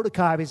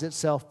photocopies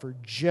itself for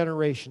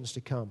generations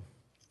to come.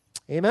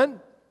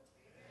 Amen?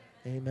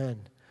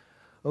 Amen.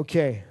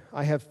 Okay,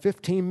 I have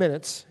 15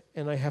 minutes,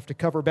 and I have to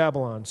cover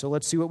Babylon, so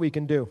let's see what we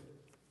can do.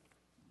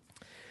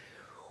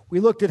 We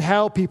looked at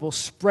how people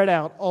spread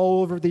out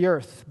all over the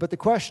earth, but the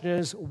question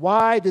is,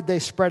 why did they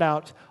spread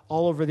out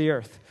all over the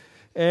earth?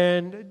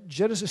 And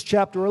Genesis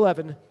chapter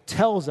 11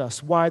 tells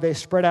us why they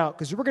spread out,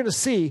 because we're going to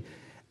see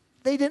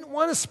they didn't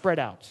want to spread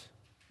out.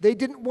 They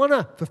didn't want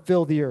to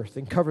fulfill the earth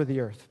and cover the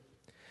earth.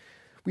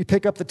 We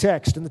pick up the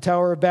text in the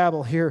Tower of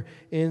Babel here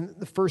in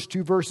the first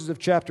 2 verses of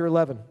chapter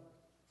 11.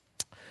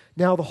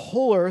 Now the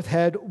whole earth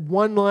had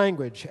one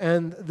language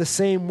and the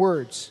same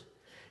words.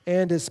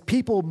 And as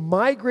people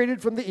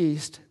migrated from the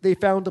east, they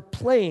found a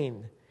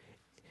plain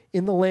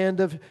in the land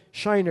of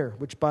Shinar,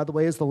 which, by the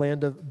way, is the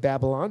land of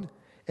Babylon,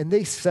 and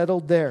they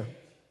settled there.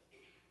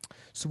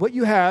 So what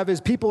you have is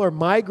people are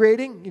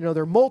migrating,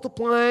 they're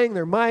multiplying,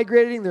 they're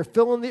migrating, they're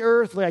filling the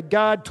earth like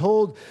God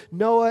told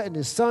Noah and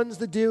his sons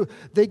to do.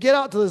 They get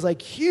out to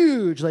this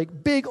huge,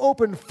 big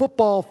open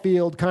football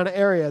field kind of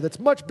area that's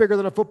much bigger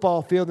than a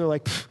football field. And they're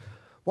like,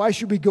 why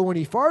should we go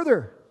any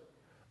farther?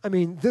 I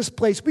mean, this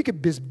place, we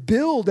could just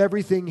build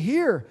everything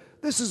here.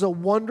 This is a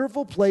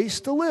wonderful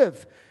place to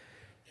live.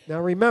 Now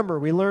remember,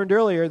 we learned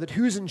earlier that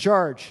who's in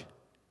charge?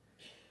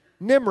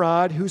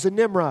 Nimrod, who's a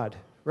Nimrod,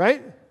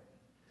 right?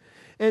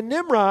 And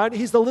Nimrod,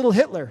 he's the little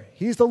Hitler.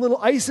 He's the little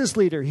ISIS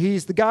leader.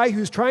 He's the guy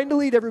who's trying to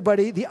lead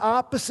everybody the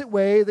opposite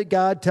way that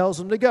God tells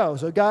him to go.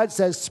 So God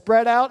says,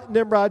 spread out.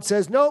 Nimrod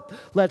says, nope,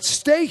 let's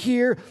stay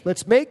here.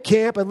 Let's make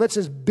camp and let's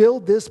just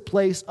build this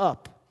place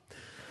up.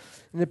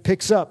 And it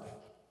picks up.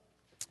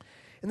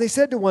 And they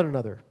said to one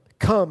another,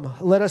 come,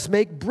 let us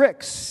make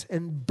bricks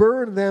and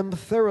burn them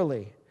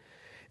thoroughly.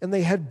 And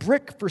they had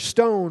brick for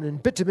stone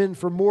and bitumen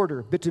for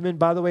mortar. Bitumen,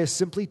 by the way, is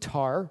simply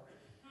tar.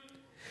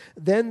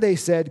 Then they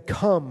said,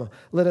 come,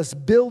 let us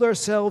build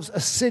ourselves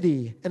a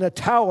city and a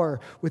tower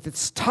with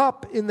its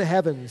top in the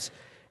heavens,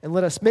 and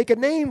let us make a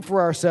name for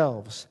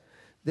ourselves,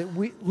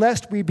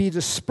 lest we be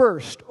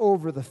dispersed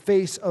over the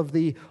face of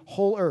the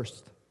whole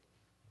earth.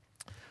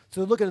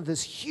 So they're looking at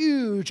this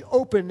huge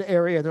open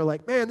area, and they're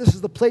like, man, this is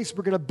the place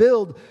we're going to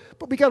build,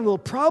 but we got a little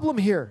problem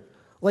here.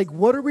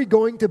 What are we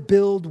going to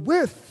build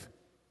with?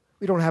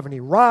 We don't have any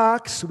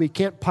rocks, so we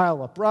can't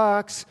pile up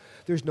rocks.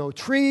 There's no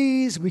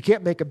trees. We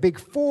can't make a big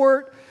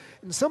fort.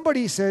 And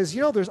somebody says,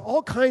 there's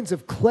all kinds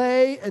of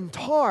clay and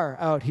tar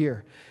out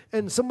here.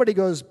 And somebody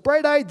goes,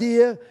 bright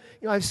idea.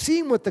 I've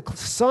seen what the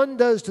sun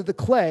does to the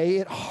clay.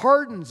 It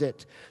hardens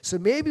it. So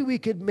maybe we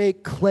could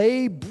make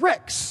clay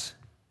bricks.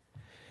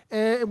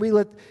 And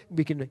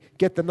we can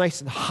get them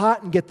nice and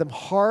hot and get them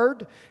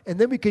hard. And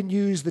then we can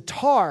use the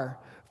tar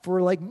for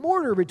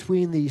mortar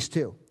between these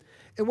two.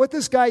 And what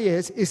this guy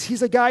is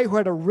he's a guy who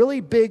had a really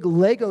big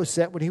Lego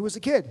set when he was a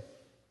kid.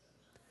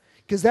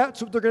 Because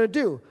that's what they're going to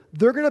do.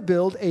 They're going to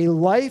build a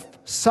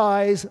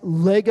life-size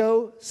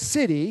Lego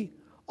city,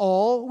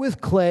 all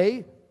with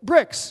clay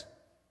bricks.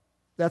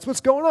 That's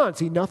what's going on.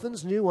 See,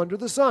 nothing's new under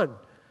the sun.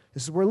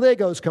 This is where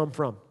Legos come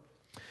from.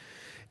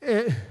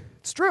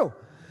 It's true.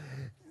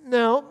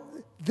 Now,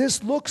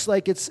 this looks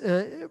like it's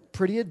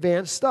pretty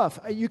advanced stuff.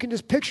 You can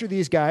just picture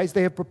these guys.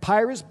 They have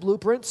papyrus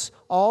blueprints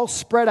all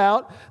spread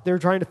out. They're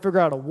trying to figure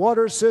out a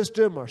water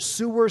system or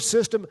sewer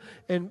system.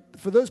 And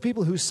for those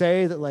people who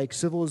say that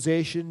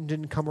civilization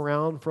didn't come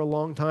around for a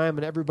long time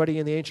and everybody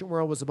in the ancient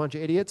world was a bunch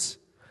of idiots,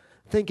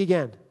 think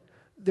again.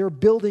 They're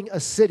building a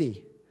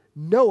city.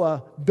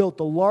 Noah built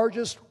the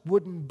largest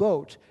wooden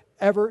boat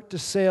ever to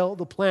sail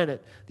the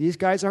planet. These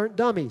guys aren't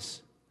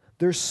dummies.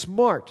 They're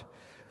smart.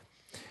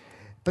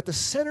 But the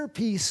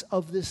centerpiece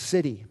of this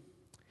city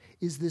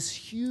is this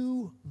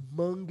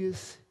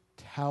humongous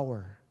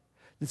tower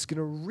that's going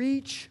to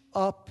reach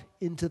up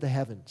into the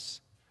heavens.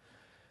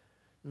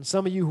 And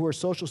some of you who are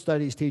social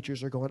studies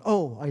teachers are going,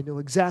 oh, I know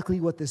exactly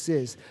what this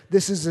is.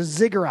 This is a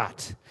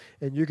ziggurat.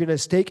 And you're going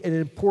to take and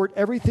import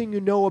everything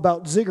you know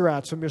about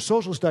ziggurats from your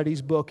social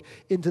studies book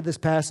into this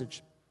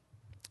passage.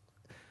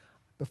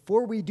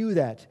 Before we do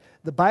that,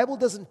 the Bible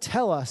doesn't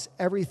tell us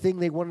everything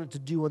they wanted to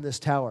do on this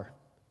tower.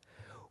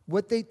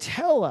 What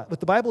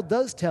the Bible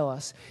does tell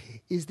us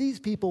is these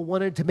people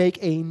wanted to make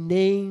a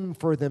name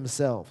for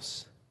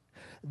themselves.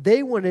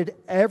 They wanted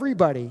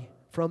everybody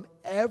from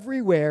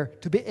everywhere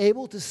to be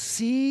able to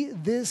see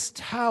this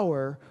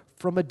tower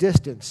from a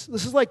distance.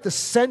 This is like the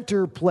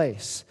center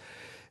place.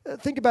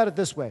 Think about it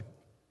this way.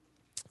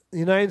 The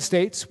United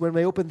States, when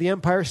they opened the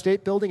Empire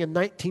State Building in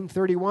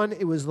 1931,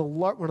 it was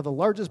one of the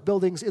largest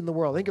buildings in the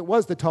world. I think it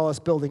was the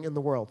tallest building in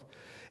the world.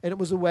 And it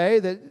was a way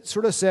that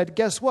sort of said,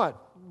 guess what?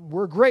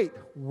 We're great.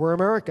 We're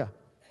America.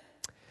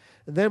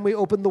 And then we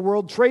opened the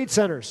World Trade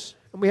Centers.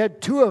 And we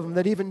had 2 of them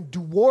that even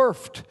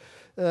dwarfed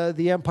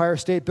the Empire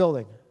State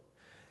Building.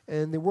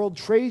 And the World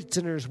Trade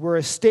Centers were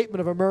a statement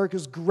of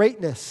America's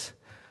greatness.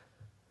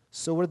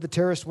 So what did the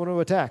terrorists want to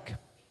attack?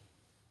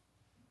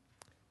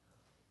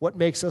 What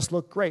makes us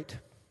look great?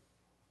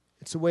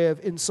 It's a way of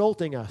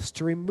insulting us,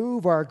 to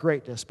remove our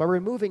greatness by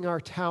removing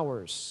our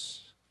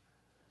towers.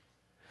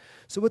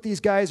 So what these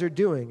guys are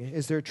doing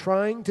is they're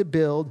trying to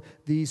build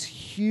this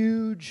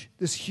huge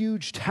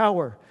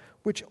tower,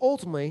 which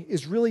ultimately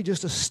is really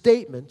just a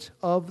statement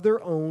of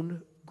their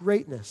own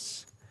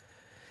greatness.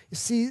 You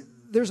see,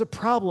 there's a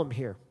problem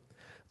here.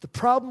 The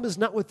problem is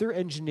not with their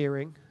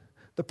engineering.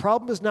 The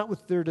problem is not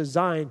with their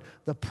design.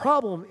 The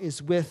problem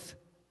is with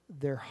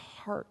their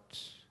heart.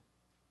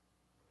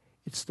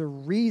 It's the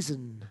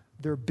reason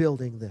they're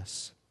building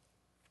this.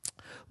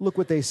 Look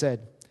what they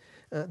said.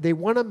 They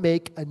want to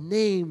make a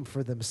name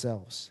for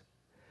themselves.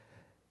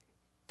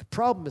 The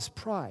problem is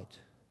pride.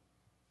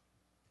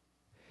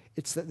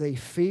 It's that they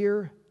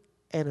fear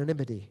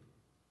anonymity.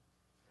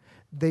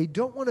 They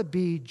don't want to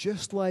be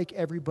just like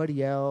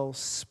everybody else,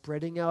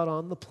 spreading out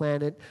on the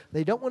planet.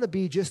 They don't want to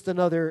be just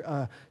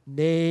another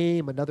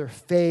name, another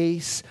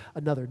face,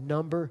 another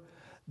number.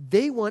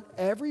 They want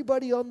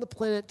everybody on the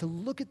planet to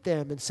look at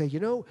them and say, you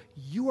know,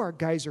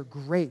 guys are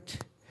great.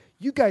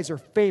 You guys are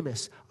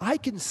famous. I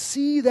can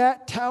see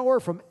that tower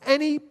from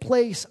any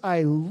place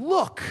I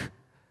look.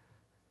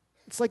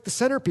 It's like the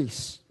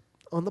centerpiece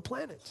on the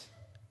planet.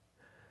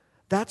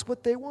 That's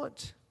what they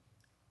want.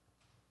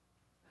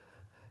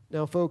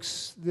 Now,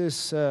 folks,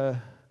 this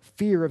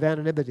fear of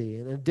anonymity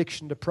and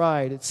addiction to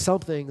pride, it's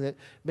something that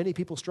many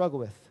people struggle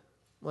with.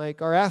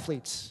 Like our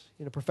athletes,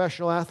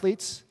 professional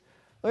athletes,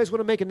 they always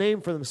want to make a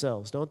name for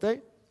themselves, don't they?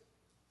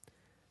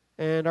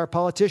 And our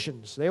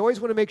politicians, they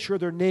always want to make sure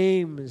their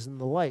name is in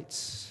the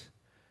lights.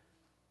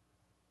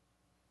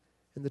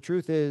 And the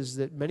truth is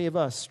that many of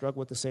us struggle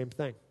with the same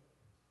thing.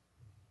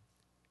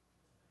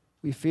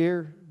 We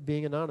fear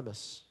being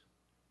anonymous.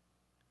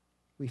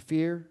 We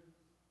fear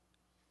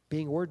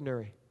being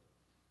ordinary.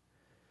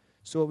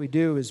 So what we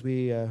do is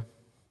we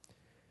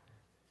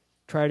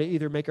try to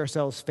either make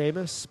ourselves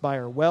famous by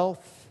our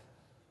wealth,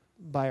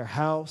 by our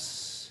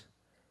house,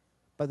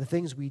 by the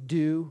things we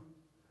do.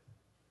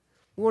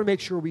 We want to make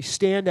sure we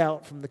stand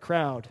out from the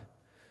crowd.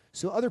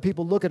 So other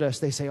people look at us,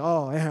 they say,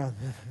 oh, yeah,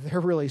 they're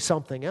really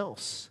something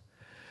else.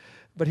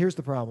 But here's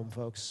the problem,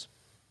 folks.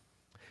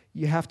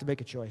 You have to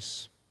make a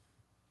choice.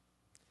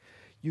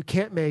 You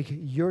can't make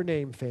your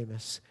name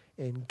famous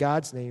and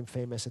God's name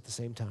famous at the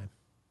same time.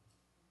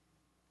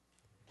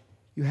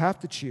 You have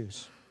to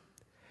choose.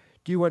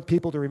 Do you want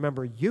people to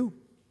remember you,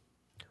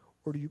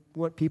 or do you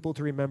want people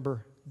to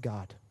remember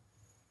God?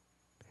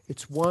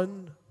 It's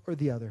one or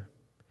the other.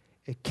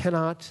 It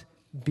cannot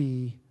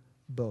be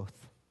both.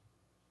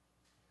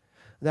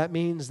 That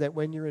means that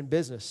when you're in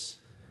business,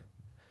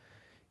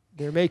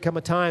 there may come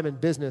a time in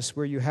business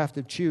where you have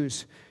to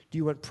choose, do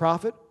you want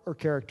profit or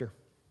character?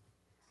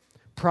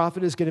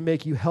 Profit is going to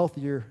make you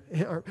healthier.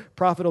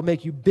 Profit will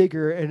make you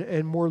bigger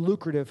and more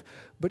lucrative.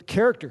 But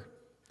character,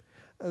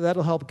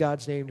 that'll help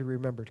God's name to be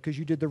remembered because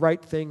you did the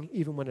right thing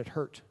even when it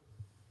hurt.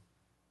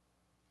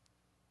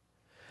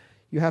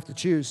 You have to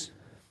choose.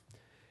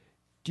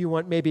 Do you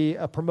want maybe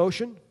a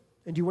promotion?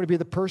 And do you want to be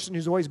the person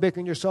who's always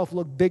making yourself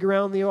look big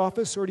around the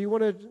office? Or do you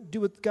want to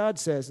do what God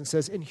says and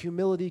says, in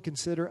humility,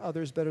 consider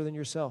others better than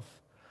yourself?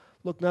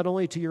 Look not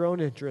only to your own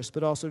interest,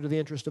 but also to the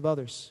interest of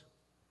others.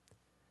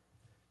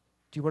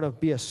 Do you want to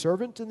be a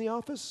servant in the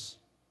office?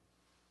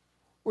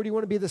 Or do you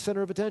want to be the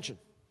center of attention?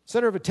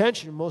 Center of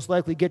attention will most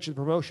likely get you the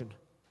promotion.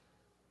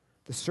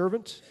 The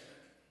servant,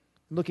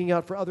 looking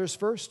out for others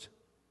first.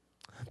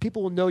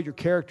 People will know your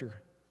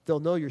character. They'll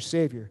know your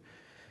Savior.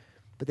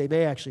 But they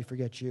may actually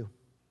forget you.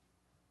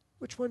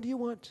 Which one do you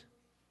want?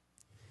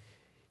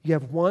 You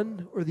have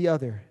one or the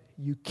other.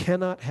 You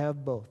cannot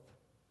have both.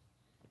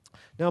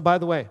 Now, by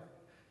the way,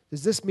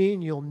 does this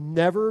mean you'll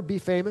never be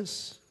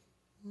famous?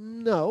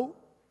 No.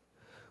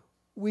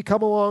 We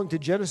come along to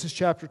Genesis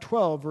chapter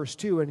 12, verse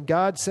 2, and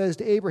God says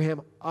to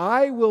Abraham,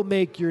 I will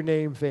make your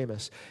name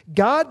famous.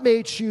 God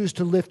may choose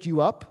to lift you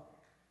up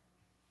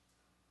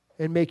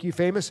and make you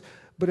famous,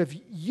 but if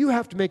you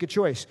have to make a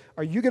choice,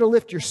 are you going to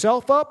lift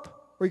yourself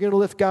up or are you going to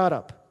lift God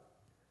up?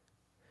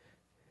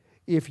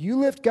 If you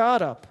lift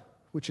God up,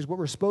 which is what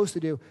we're supposed to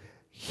do,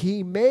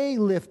 He may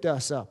lift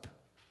us up.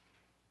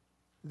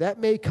 That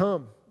may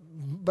come,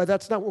 but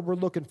that's not what we're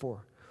looking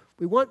for.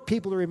 We want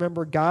people to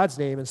remember God's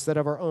name instead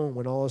of our own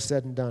when all is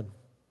said and done.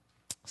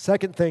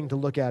 Second thing to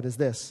look at is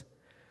this.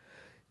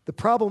 The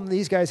problem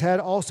these guys had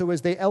also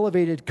is they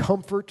elevated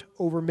comfort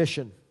over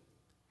mission.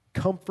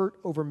 Comfort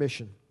over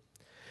mission.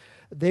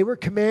 They were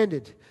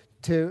commanded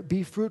to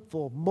be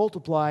fruitful,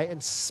 multiply,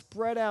 and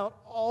spread out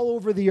all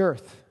over the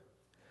earth.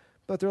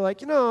 But they're like,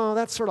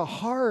 that's sort of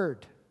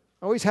hard.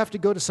 I always have to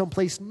go to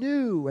someplace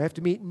new. I have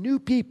to meet new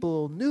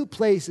people, new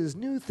places,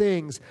 new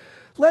things.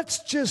 Let's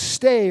just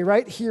stay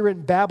right here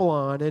in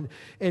Babylon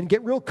and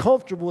get real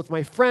comfortable with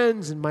my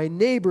friends and my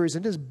neighbors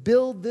and just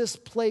build this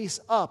place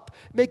up.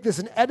 Make this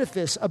an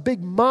edifice, a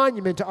big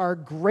monument to our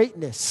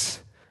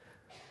greatness.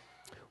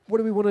 What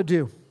do we want to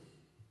do?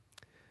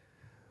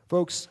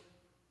 Folks,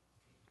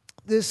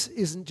 this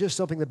isn't just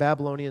something the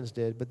Babylonians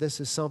did, but this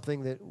is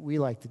something that we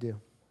like to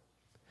do.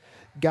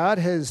 God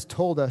has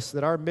told us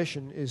that our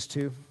mission is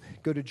to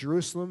go to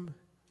Jerusalem,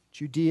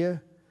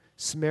 Judea,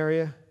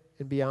 Samaria,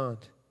 and beyond,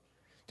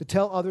 to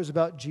tell others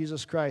about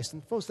Jesus Christ.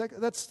 And folks,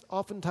 that's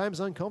oftentimes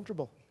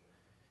uncomfortable.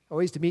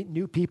 Always to meet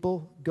new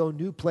people, go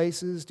new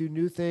places, do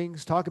new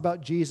things, talk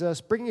about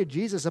Jesus. Bringing a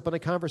Jesus up in a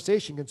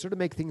conversation can sort of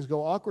make things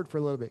go awkward for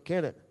a little bit,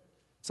 can't it?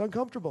 It's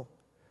uncomfortable.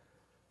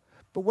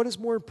 But what is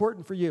more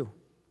important for you?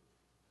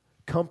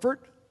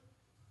 Comfort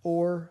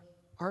or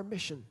our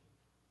mission?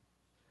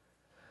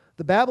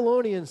 The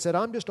Babylonians said,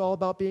 I'm just all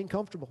about being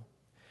comfortable.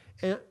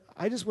 And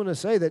I just want to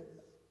say that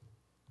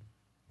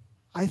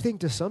I think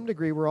to some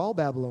degree we're all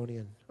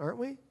Babylonian, aren't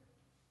we?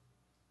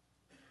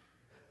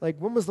 Like,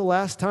 when was the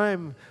last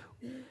time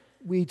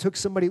we took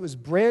somebody that was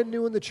brand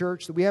new in the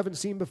church that we haven't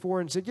seen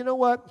before and said, you know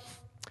what?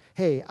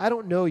 Hey, I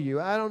don't know you.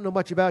 I don't know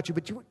much about you,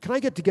 but can I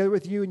get together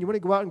with you and you want to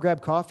go out and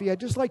grab coffee? I'd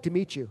just like to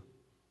meet you.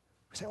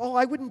 We say, oh,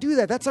 I wouldn't do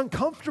that. That's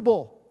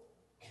uncomfortable.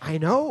 I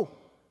know.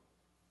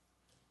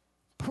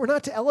 But we're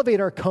not to elevate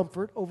our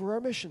comfort over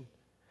our mission,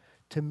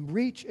 to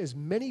reach as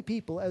many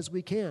people as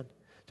we can,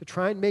 to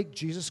try and make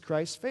Jesus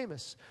Christ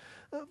famous.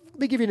 Let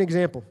me give you an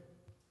example.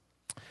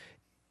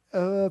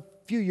 A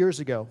few years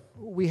ago,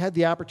 we had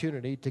the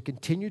opportunity to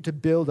continue to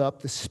build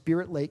up the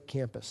Spirit Lake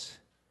campus,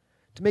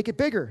 to make it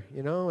bigger.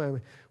 You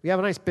know, we have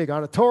a nice big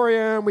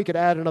auditorium. We could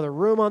add another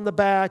room on the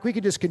back. We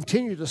could just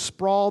continue to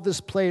sprawl this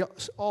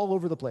place all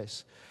over the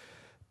place.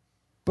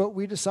 But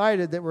we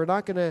decided that we're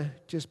not going to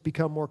just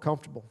become more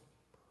comfortable.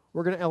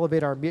 We're going to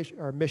elevate our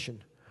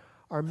mission.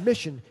 Our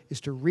mission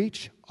is to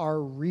reach our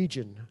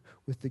region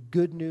with the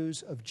good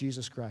news of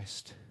Jesus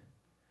Christ.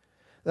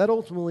 That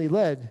ultimately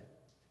led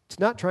to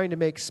not trying to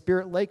make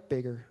Spirit Lake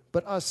bigger,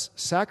 but us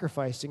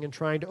sacrificing and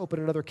trying to open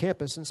another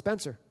campus in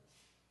Spencer.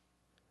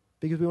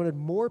 Because we wanted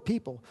more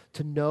people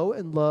to know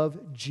and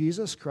love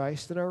Jesus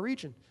Christ in our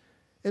region.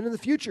 And in the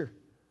future,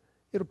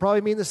 it'll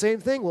probably mean the same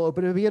thing. We'll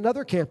open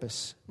another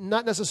campus.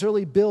 Not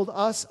necessarily build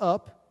us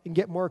up and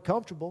get more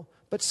comfortable,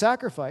 but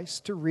sacrifice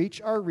to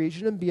reach our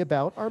region and be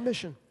about our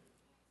mission.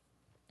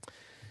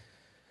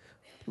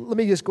 Let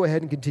me just go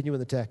ahead and continue in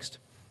the text.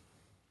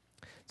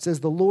 It says,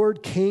 the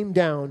Lord came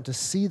down to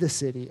see the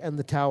city and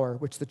the tower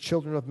which the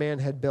children of man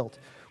had built.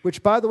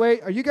 Which, by the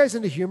way, are you guys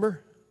into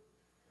humor?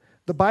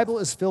 The Bible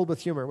is filled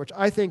with humor, which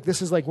I think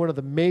this is like one of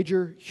the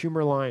major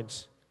humor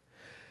lines.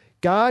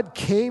 God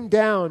came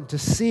down to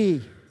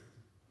see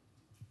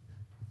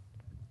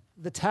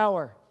the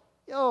tower.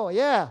 Oh,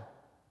 yeah,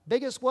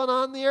 biggest one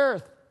on the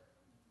earth.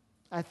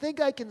 I think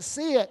I can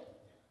see it.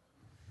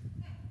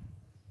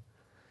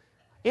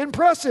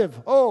 Impressive.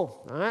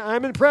 Oh,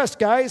 I'm impressed,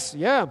 guys.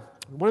 Yeah.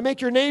 Want to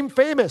make your name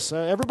famous.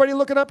 Everybody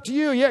looking up to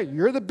you. Yeah,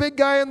 you're the big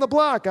guy on the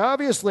block,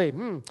 obviously.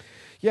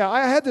 Yeah,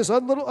 I had this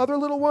other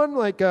little one.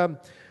 Like,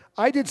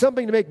 I did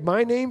something to make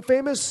my name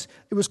famous.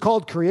 It was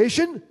called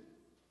creation.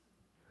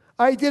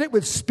 I did it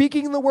with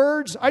speaking the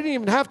words. I didn't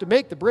even have to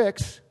make the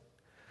bricks.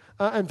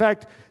 In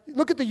fact,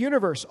 look at the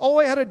universe. All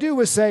I had to do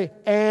was say,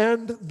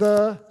 and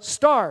the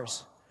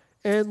stars.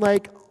 And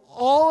like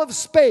all of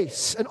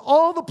space and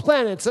all the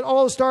planets and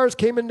all the stars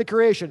came into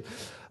creation.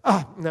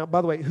 Now,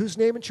 by the way, whose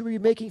name should we be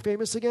making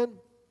famous again?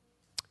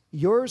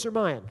 Yours or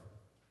mine?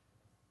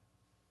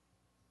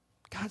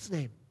 God's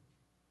name,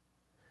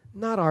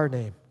 not our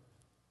name.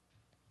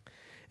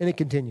 And it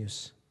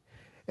continues.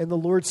 And the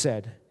Lord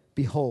said,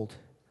 behold,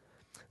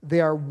 they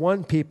are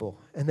one people,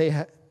 and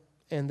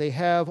they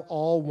have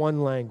all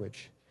one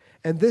language.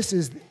 And this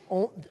is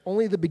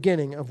only the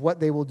beginning of what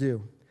they will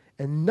do.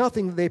 And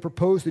nothing that they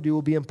propose to do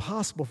will be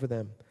impossible for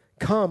them.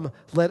 Come,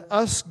 let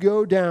us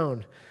go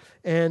down.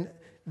 And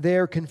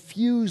they're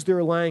confused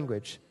their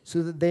language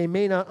so that they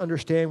may not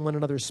understand one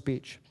another's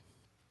speech.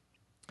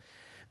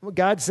 What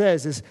God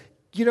says is,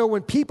 you know,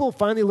 when people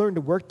finally learn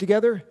to work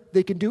together,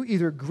 they can do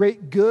either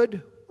great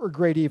good or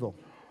great evil.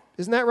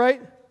 Isn't that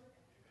right?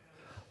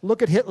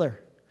 Look at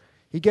Hitler.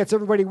 He gets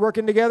everybody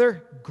working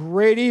together,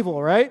 great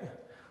evil, right?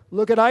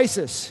 Look at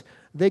ISIS.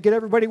 They get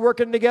everybody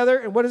working together,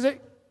 and what is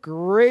it?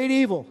 Great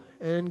evil.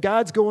 And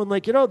God's going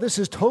like, you know, this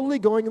is totally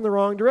going in the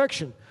wrong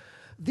direction.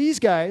 These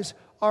guys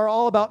are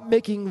all about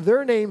making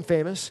their name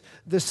famous.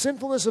 The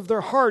sinfulness of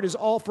their heart is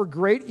all for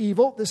great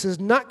evil. This is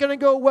not going to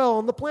go well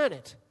on the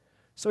planet.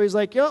 So he's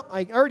like, you know,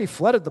 I already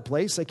flooded the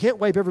place. I can't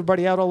wipe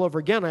everybody out all over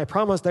again. I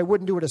promised I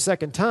wouldn't do it a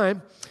second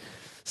time.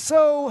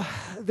 So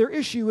their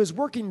issue is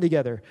working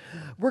together.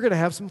 We're going to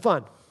have some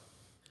fun.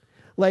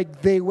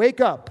 Like they wake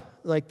up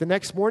like the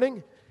next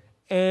morning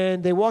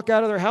and they walk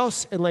out of their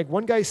house and like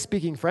one guy's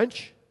speaking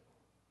French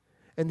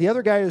and the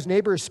other guy, his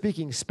neighbor, is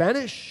speaking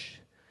Spanish.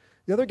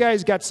 The other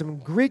guy's got some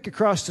Greek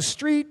across the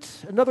street.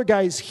 Another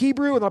guy's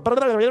Hebrew. And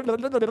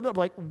I'm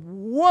like,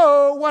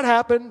 whoa, what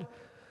happened?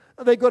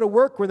 They go to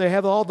work where they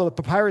have all the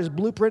papyrus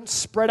blueprints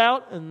spread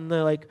out. And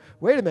they're like,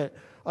 wait a minute.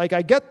 Like,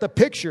 I get the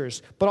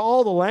pictures, but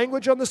all the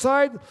language on the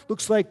side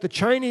looks like the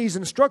Chinese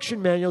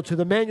instruction manual to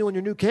the manual in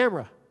your new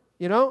camera.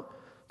 You know?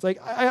 It's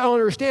like, I don't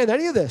understand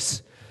any of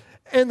this.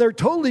 And they're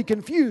totally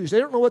confused. They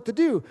don't know what to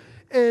do.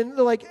 And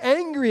they're like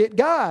angry at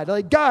God.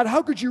 Like, God,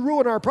 how could you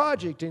ruin our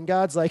project? And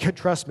God's like,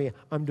 trust me,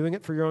 I'm doing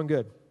it for your own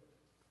good.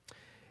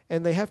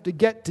 And they have to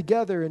get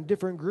together in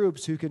different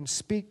groups who can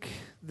speak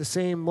the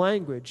same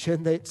language.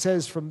 And it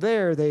says from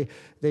there,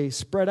 they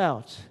spread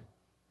out.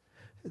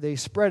 They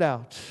spread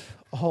out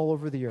all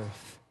over the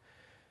earth.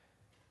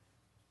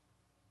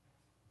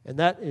 And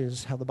that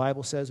is how the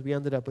Bible says we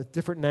ended up with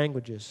different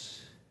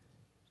languages,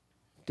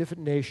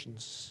 different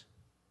nations,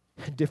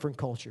 and different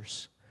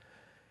cultures.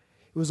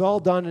 It was all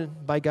done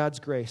by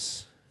God's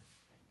grace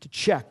to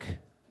check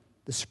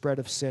the spread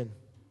of sin.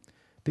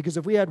 Because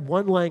if we had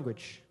one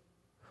language,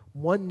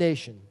 one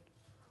nation,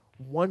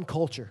 one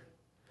culture,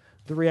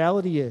 the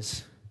reality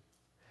is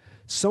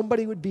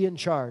somebody would be in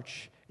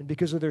charge, and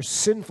because of their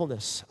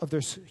sinfulness, of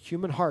their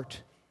human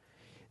heart,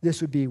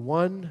 this would be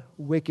one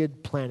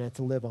wicked planet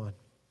to live on.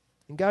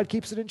 And God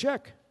keeps it in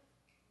check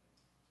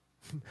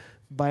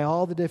by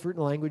all the different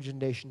languages and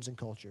nations and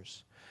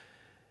cultures.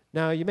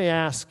 Now, you may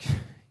ask,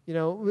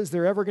 is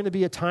there ever going to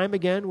be a time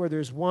again where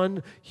there's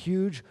one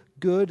huge,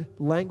 good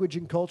language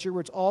and culture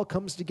where it all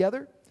comes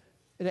together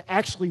and it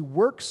actually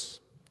works?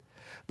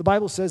 The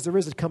Bible says there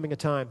is coming a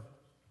time.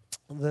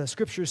 The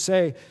scriptures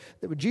say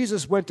that when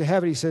Jesus went to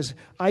heaven, he says,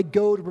 I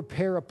go to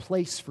prepare a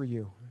place for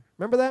you.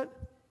 Remember that?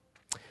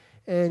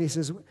 And he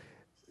says,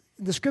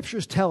 the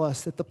scriptures tell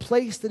us that the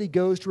place that he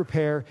goes to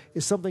prepare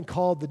is something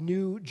called the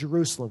New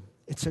Jerusalem.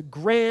 It's a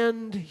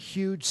grand,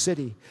 huge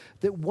city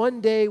that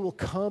one day will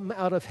come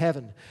out of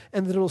heaven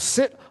and that it'll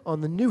sit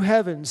on the new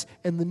heavens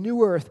and the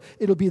new earth.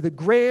 It'll be the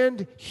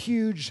grand,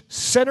 huge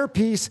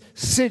centerpiece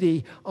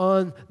city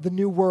on the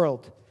new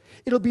world.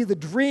 It'll be the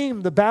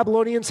dream the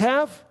Babylonians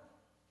have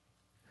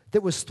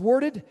that was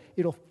thwarted.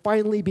 It'll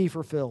finally be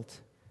fulfilled.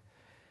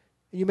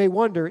 And you may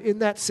wonder, in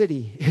that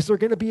city, is there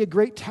going to be a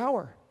great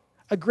tower?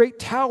 A great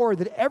tower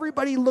that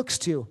everybody looks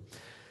to?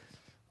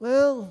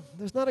 Well,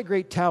 there's not a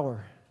great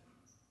tower.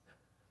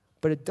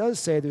 But it does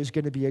say there's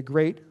going to be a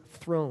great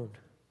throne,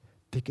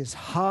 because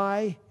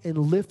high and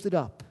lifted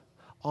up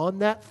on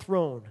that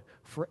throne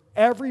for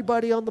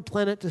everybody on the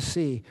planet to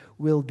see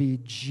will be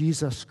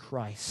Jesus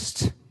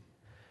Christ.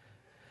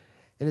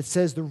 And it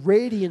says the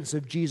radiance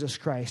of Jesus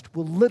Christ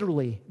will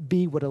literally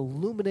be what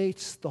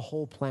illuminates the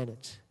whole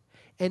planet.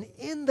 And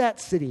in that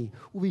city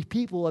will be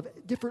people of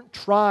different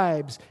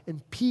tribes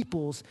and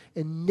peoples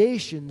and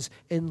nations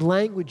and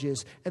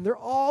languages. And they're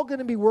all going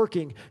to be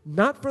working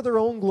not for their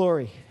own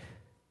glory,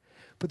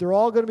 but they're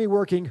all going to be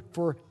working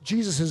for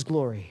Jesus'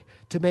 glory,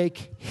 to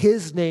make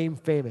his name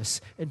famous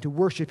and to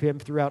worship him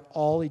throughout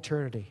all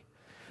eternity.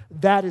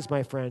 That is,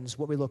 my friends,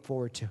 what we look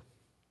forward to.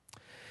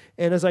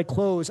 And as I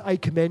close, I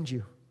commend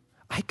you.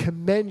 I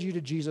commend you to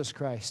Jesus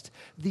Christ.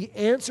 The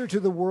answer to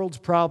the world's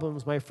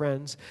problems, my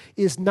friends,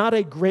 is not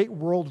a great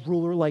world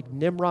ruler like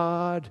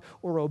Nimrod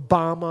or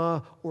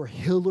Obama or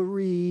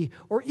Hillary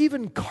or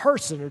even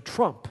Carson or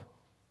Trump.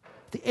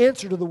 The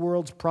answer to the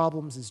world's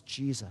problems is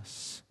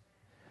Jesus.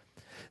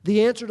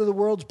 The answer to the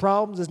world's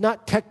problems is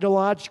not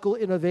technological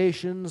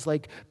innovations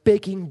like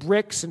baking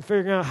bricks and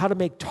figuring out how to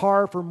make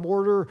tar for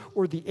mortar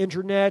or the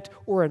internet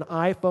or an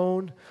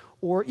iPhone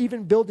or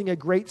even building a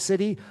great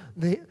city.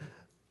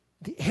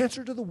 The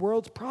answer to the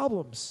world's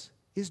problems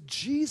is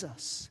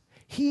Jesus.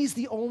 He's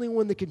the only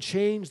one that can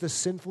change the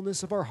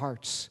sinfulness of our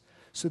hearts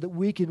so that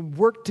we can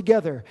work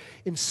together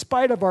in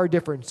spite of our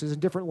differences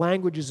and different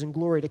languages and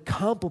glory to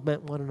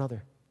complement one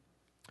another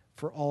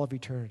for all of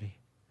eternity.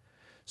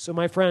 So,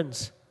 my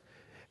friends,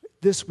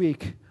 this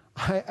week,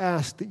 I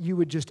ask that you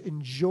would just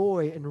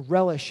enjoy and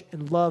relish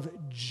and love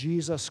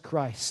Jesus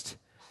Christ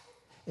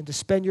and to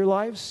spend your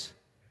lives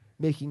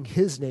making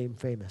his name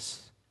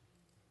famous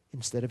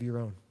instead of your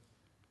own.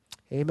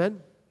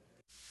 Amen.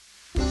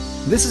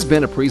 This has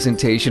been a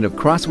presentation of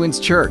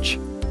Crosswinds Church.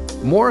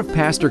 More of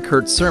Pastor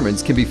Kurt's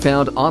sermons can be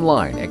found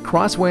online at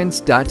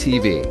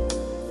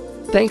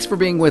crosswinds.tv. Thanks for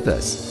being with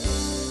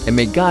us, and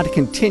may God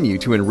continue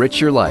to enrich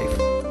your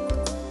life.